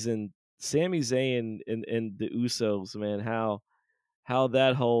amazing. Sami Zayn and the Usos, man. How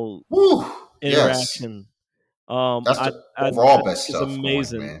that whole Woo! Yes, interaction, that's I overall think best is stuff going,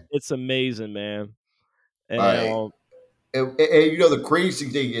 amazing. man. It's amazing, man. And Like, and the crazy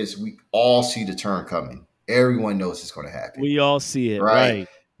thing is, we all see the turn coming. Everyone knows it's going to happen, we all see it, right? right?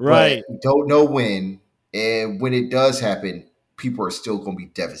 But Right. we don't know when. And when it does happen, people are still going to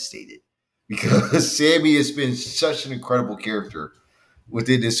be devastated because Sammy has been such an incredible character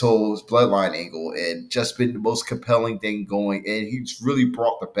within this whole bloodline angle and just been the most compelling thing going. And he's really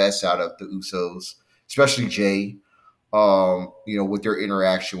brought the best out of the Usos, especially Jay, with their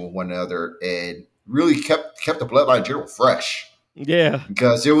interaction with one another and really kept the bloodline in general fresh Yeah.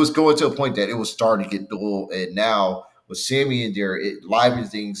 because it was going to a point that it was starting to get dull. And now with Sammy in there, it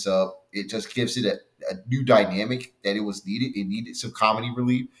livens things up. It just gives it a new dynamic that it was needed. It needed some comedy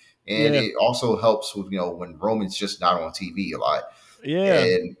relief. And Yeah. it also helps with, when Roman's just not on TV a lot. Yeah.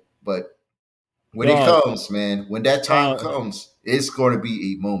 And but when it Dog. comes, man, when that time Uh, comes, it's going to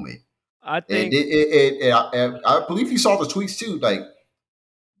be a moment. I And think I believe you saw the tweets too. Like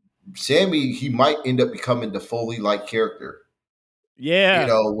Sammy, he might end up becoming the Foley like character. yeah.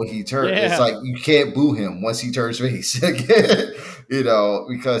 When he turns, it's Yeah. like you can't boo him once he turns face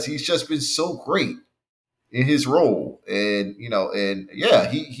because he's just been so great in his role. And yeah,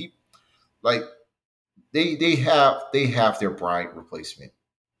 he like they have their Bryant replacement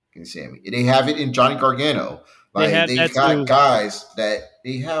in Sammy. They have it in Johnny Gargano. They Like had they that got too. guys that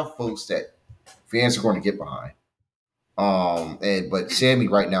they have folks that fans are going to get behind. But Sammy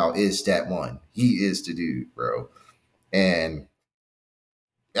right now is that one. He is the dude, bro. And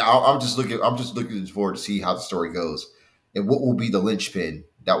I'm just looking forward to see how the story goes and what will be the linchpin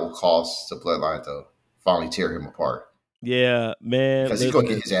that will cause the bloodline to finally tear him apart. Yeah, man. because he's gonna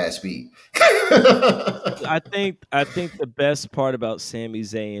get Listen, his ass beat. I think the best part about Sami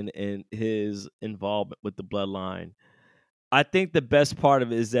Zayn and his involvement with the Bloodline, I think the best part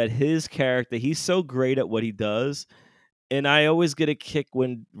of it is that his character, he's so great at what he does, and I always get a kick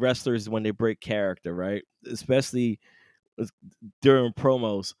when wrestlers when they break character, right? Especially during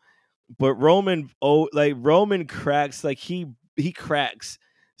promos. But Roman, like Roman cracks, like he cracks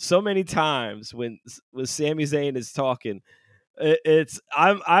so many times when Sami Zayn is talking.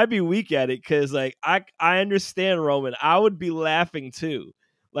 I'd be weak at it because like I understand Roman. I would be laughing too.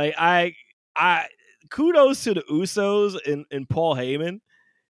 Like I kudos to the Usos and Paul Heyman.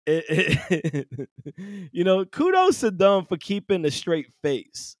 Kudos to them for keeping a straight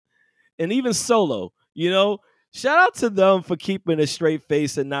face, and even Solo. Shout out to them for keeping a straight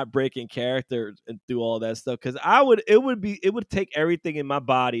face and not breaking character and through all that stuff. Because it would take everything in my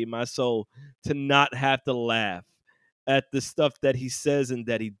body and my soul to not have to laugh at the stuff that he says and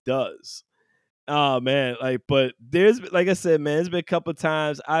that he does. Oh man, but like I said, man, there's been a couple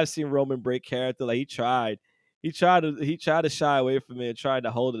times I've seen Roman break character. Like he tried to shy away from it and tried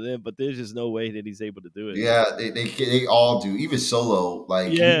to hold it in, but there's just no way that he's able to do it. Yeah, they all do. Even Solo,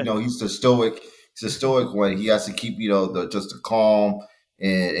 like Yeah, he's the stoic. He's the stoic one. He has to keep the just the calm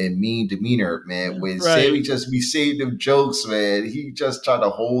and mean demeanor, man. When right. Sammy just be saying them jokes, man, he just try to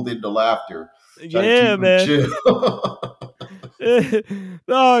hold in the laughter, try to Yeah, keep him man. chill.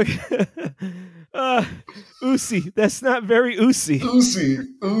 Dog. uh, Usi, that's not very Usi. Uzi,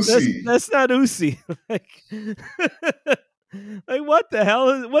 That's Uzi. that's not Usi. like, like what the hell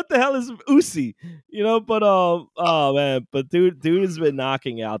is Usi? Oh man, but dude has been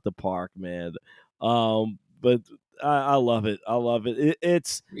knocking out the park, man. But I love it. I love it.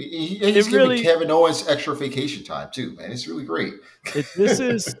 He's It giving really Kevin Owens extra vacation time too, man. It's really great. this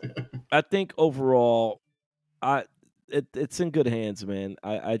is I think overall I it's in good hands, man.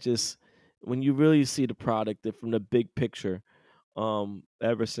 I just when you really see the product from the big picture,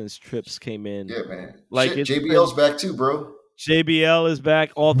 ever since Trips came in, Yeah, man. like Shit, it's been JBL's back too, bro. JBL is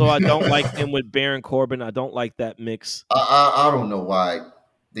back. Although I don't like him with Baron Corbin, I don't like that mix. I don't know why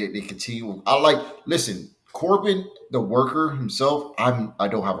they continue. Listen, Corbin, the worker himself, I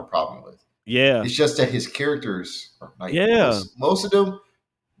don't have a problem with. Yeah, It's just that his characters, like yeah, most of them,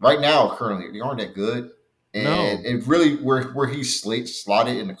 right now currently, they aren't that good. And no, it really where he's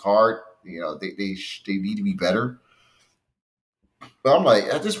slotted in the card, they need to be better. But I'm like,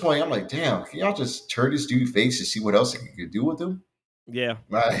 at this point, I'm like, damn, can y'all just turn this dude face and see what else he can do with him? yeah,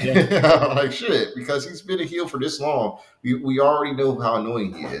 Like, yeah, like shit, because he's been a heel for this long. We already know how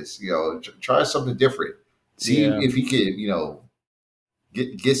annoying he is. Try something different. See yeah, if he can,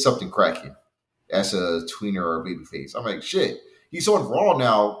 get something cracking as a tweener or a babyface. I'm like, shit. He's on Raw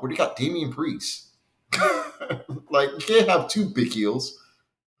now where they got Damian Priest. Like, you can't have two big heels,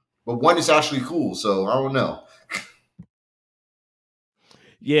 but one is actually cool. So I don't know.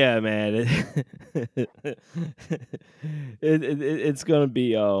 yeah, man. It's gonna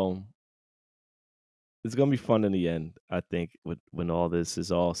be it's gonna be fun in the end. I think when all this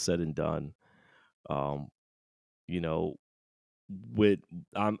is all said and done. Um, you know, with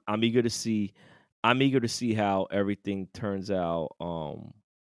I'm eager to see how everything turns out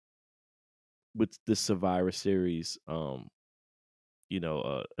with the Survivor Series event.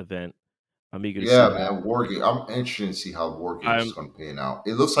 I'm eager to see Yeah, how man. War game. I'm interested to see how War Games is I'm going to pan out.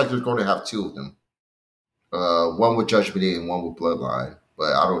 It looks like they're going to have two of them. One with Judgment Day and one with Bloodline.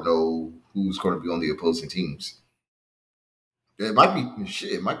 But I don't know who's going to be on the opposing teams. It might be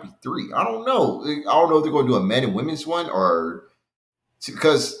shit. It might be three. I don't know. I don't know if they're going to do a men and women's one or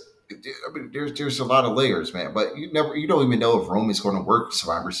because there's a lot of layers, man. But you don't even know if Roman's going to work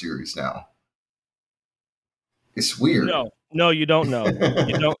Survivor Series now. It's weird. no, you don't know.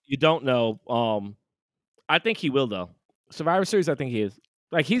 You don't know. I think he will though. Survivor Series, I think he is.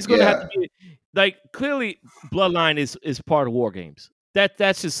 Like he's gonna have to Yeah, be like clearly Bloodline is part of War Games.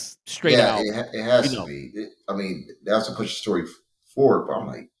 That's just straight yeah. out, It you has to know. be. I mean, that's to push the story forward.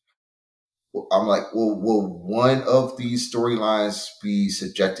 But I'm like, will one of these storylines be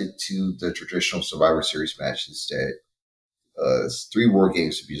subjected to the traditional Survivor Series match instead? Three War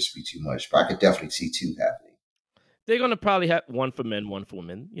Games would just be too much, but I could definitely see two happening. They're gonna probably have one for men, one for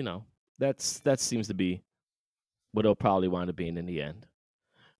women. That seems to be what it'll probably wind up being in the end.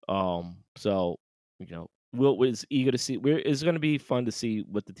 So we're eager to see. It's going to be fun to see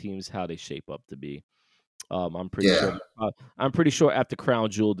what the teams how they shape up to be. I'm pretty sure. Yeah. I'm pretty sure after Crown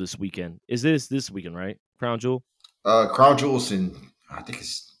Jewel this weekend is this weekend, right? Crown Jewel. Crown Jewels in I think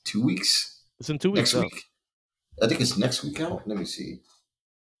it's 2 weeks. It's in 2 weeks. Next Oh, week. I think it's next week out. Let me see.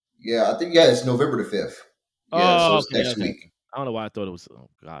 Yeah, I think it's November the 5th. Yeah, so Oh, it's okay, next okay. week. I don't know why I thought it was. Oh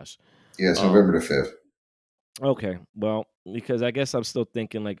gosh. Yeah, it's Um. November the 5th. Okay. Well, because I guess I'm still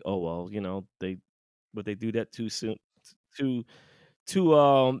thinking like, oh well, they do that too soon, too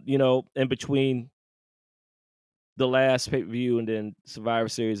in between the last pay per view and then Survivor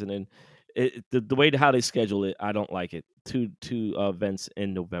Series, and then the way how they schedule it, I don't like it. Two events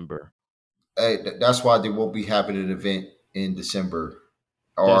in November. Hey, that's why they won't be having an event in December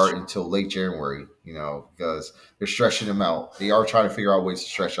That's or until late January, because they're stretching them out. They are trying to figure out ways to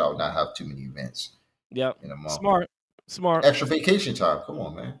stretch out and not have too many events yep. in a month. Smart, smart, Extra vacation time. Come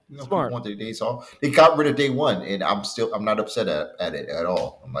on, man. People smart. want their days off. They got rid of day one, and I'm not upset at it at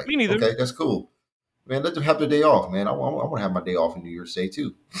all. I'm like, Me neither. okay, that's cool. Man, let them have the day off, man. I want to have my day off in New Year's Day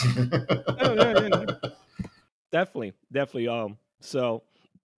too. Oh yeah, yeah, yeah. Definitely, definitely. So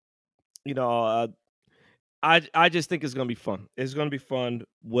you know, I just think it's gonna be fun. It's gonna be fun.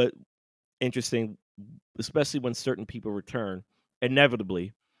 What interesting, especially when certain people return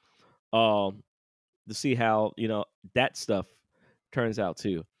inevitably. Um, to see how that stuff turns out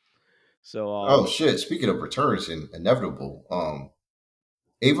too. So Oh shit! Speaking of returns and inevitable,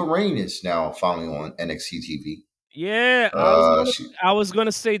 Ava Rain is now finally on NXT TV. yeah, She I was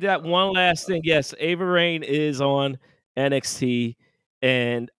gonna say that one last thing. Yes, Ava Rain is on NXT,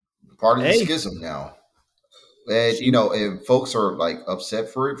 and part of the hey, schism now, and she and folks are like upset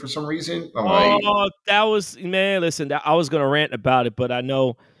for it for some reason. I'm like, oh that was man. Listen, I was gonna rant about it, but I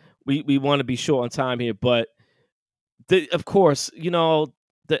know we want to be short on time here. But of course,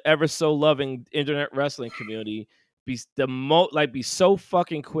 the ever so loving internet wrestling community be so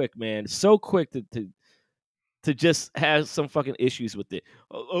fucking quick, man, so quick to just have some fucking issues with it.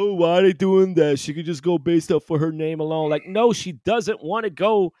 Oh, why are they doing that? She could just go based off for her name alone. Like, no, she doesn't want to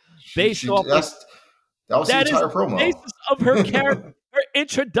go based she off like that was the that is entire the promo. basis of her character. Her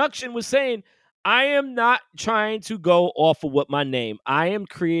introduction was saying, I am not trying to go off of what my name. I am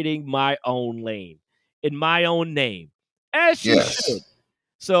creating my own lane in my own name. As she should. Yes,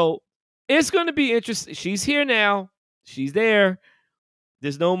 So it's gonna be interesting. She's here now. She's there.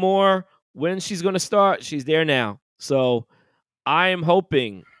 There's no more when she's gonna start. She's there now. So I am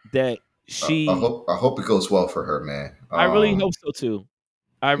hoping that she I hope it goes well for her, man. I really hope so too.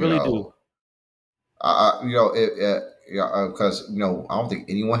 I You really do. know, because I don't think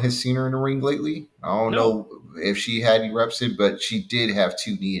anyone has seen her in the ring lately. I don't No. know if she had any reps in, but she did have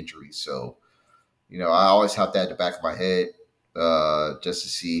two knee injuries, so I always have that at the back of my head, just to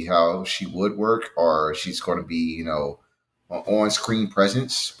see how she would work, or she's going to be, an on-screen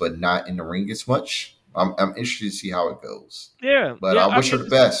presence, but not in the ring as much. I'm interested to see how it goes, Yeah, but yeah. I I wish her mean,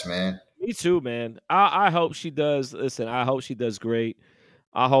 the listen, best, man. me too, man. I hope she does. Listen, I hope she does great.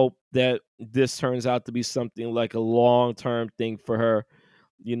 I hope that this turns out to be something like a long term thing for her.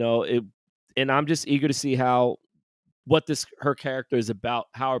 It, and I'm just eager to see how what this her character is about,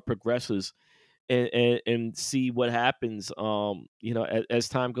 how it progresses, and see what happens. As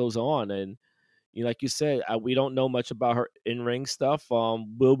time goes on, and like you said, we don't know much about her in ring stuff.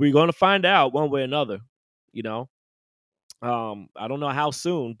 We're going to find out one way or another. You know, I don't know how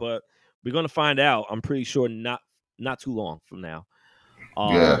soon, but we're going to find out. I'm pretty sure not too long from now.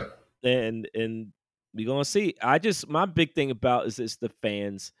 Yeah, And we're gonna see. My big thing about is the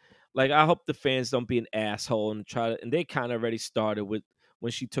fans. Like I hope the fans don't be an asshole and try to. And they kind of already started with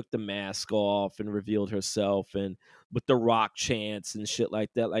when she took the mask off and revealed herself, and with the rock chants and shit like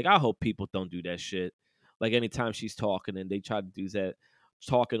that. Like I hope people don't do that shit. Like anytime she's talking and they try to do that,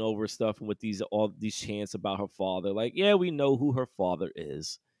 talking over stuff and with all these chants about her father. Like yeah, we know who her father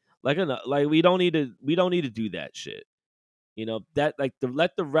is. Like we don't need to do that shit. That like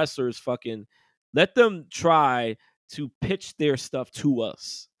let the wrestlers fucking let them try to pitch their stuff to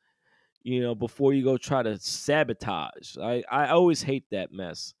us. Before you go try to sabotage. I always hate that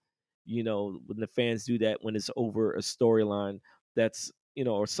mess. When the fans do that when it's over a storyline that's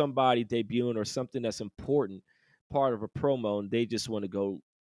or somebody debuting or something that's important part of a promo and they just want to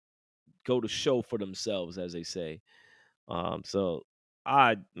go to show for themselves as they say. So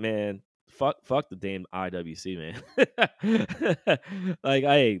man, fuck the damn IWC, man. Like,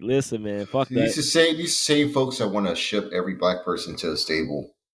 hey, listen, man, fuck that. these same folks that want to ship every black person to a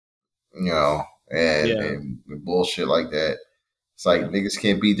stable, and Yeah, bullshit like that. It's like yeah, niggas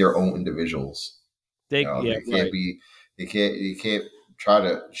can't be their own individuals. yeah, They can't right. be. They can't try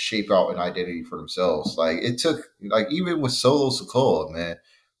to shape out an identity for themselves. Like it took. Like even with Solo Sokoa, man.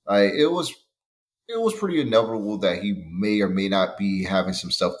 Like it was pretty inevitable that he may or may not be having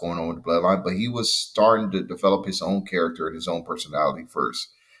some stuff going on with the bloodline, but he was starting to develop his own character and his own personality first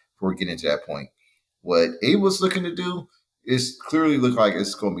before getting to that point. What Abe was looking to do it's clearly look like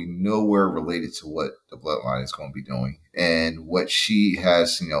it's going to be nowhere related to what the bloodline is going to be doing and what she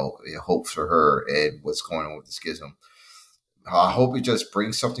has, hope for her and what's going on with the schism. I hope it just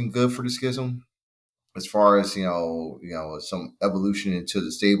brings something good for the schism as far as some evolution into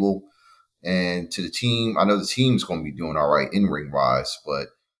the stable and to the team. I know the team's going to be doing all right in ring wise, but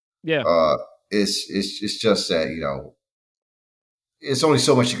Yeah. uh, it's just that it's only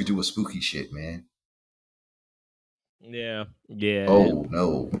so much you can do with spooky shit, man. Yeah. Yeah. Oh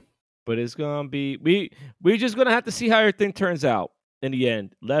no. But it's gonna be we just gonna have to see how everything turns out in the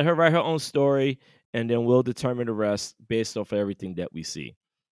end. Let her write her own story, and then we'll determine the rest based off of everything that we see.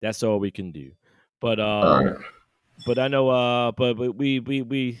 That's all we can do. But All right. but I know but we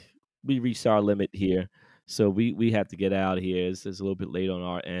reached our limit here, so we have to get out of here. It's a little bit late on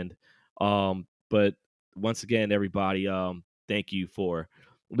our end. But once again, everybody, thank you for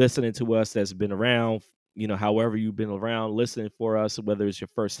listening to us. That's been around, however you've been around listening for us, whether it's your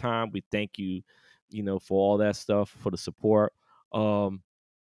first time, we thank you, for all that stuff, for the support.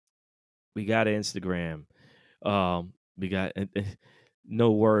 We got Instagram. We got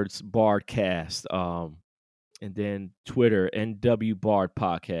No Words Bardcast. And then Twitter, NW Bard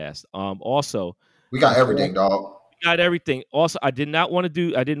Podcast. Also, We got before everything, dog. we got everything. Also, I didn't want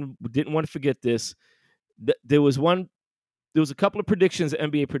to forget this. There was a couple of predictions,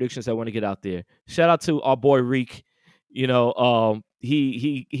 NBA predictions I want to get out there. Shout out to our boy Reek. He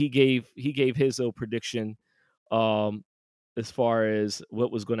gave his little prediction as far as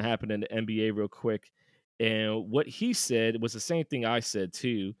what was going to happen in the NBA real quick. And what he said was the same thing I said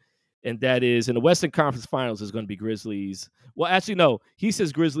too. And that is in the Western Conference Finals is going to be Grizzlies. Well, actually, no. He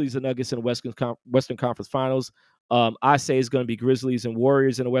says Grizzlies and Nuggets in the Western Conference Finals. I say it's going to be Grizzlies and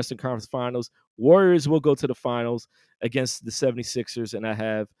Warriors in the Western Conference Finals. Warriors will go to the finals against the 76ers, and I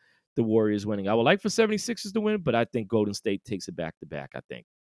have the Warriors winning. I would like for 76ers to win, but I think Golden State takes it back to back, I think.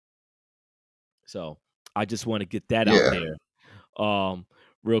 So I just want to get that out Yeah. there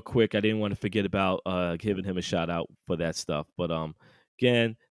real quick. I didn't want to forget about giving him a shout out for that stuff. But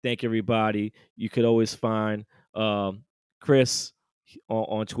again, thank everybody. You could always find Chris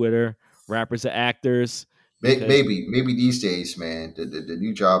on Twitter, Rappers or Actors, because Maybe these days, man, the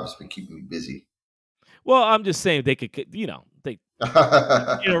new job has been keeping me busy. well, I'm just saying they could, they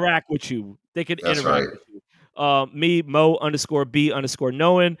interact with you. They could That's interact right. with you. Me,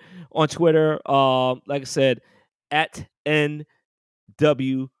 Mo_B_Knowing on Twitter. Like I said, at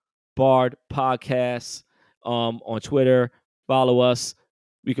NW Bard Podcast on Twitter. Follow us.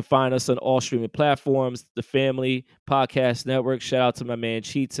 You can find us on all streaming platforms, the Family Podcast Network. Shout out to my man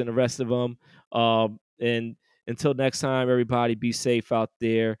Cheats and the rest of them. And until next time, everybody, be safe out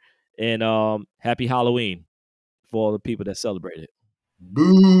there. And happy Halloween for all the people that celebrate it.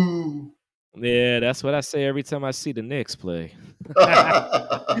 Boo. Yeah, that's what I say every time I see the Knicks play.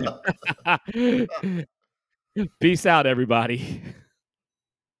 Peace out, everybody.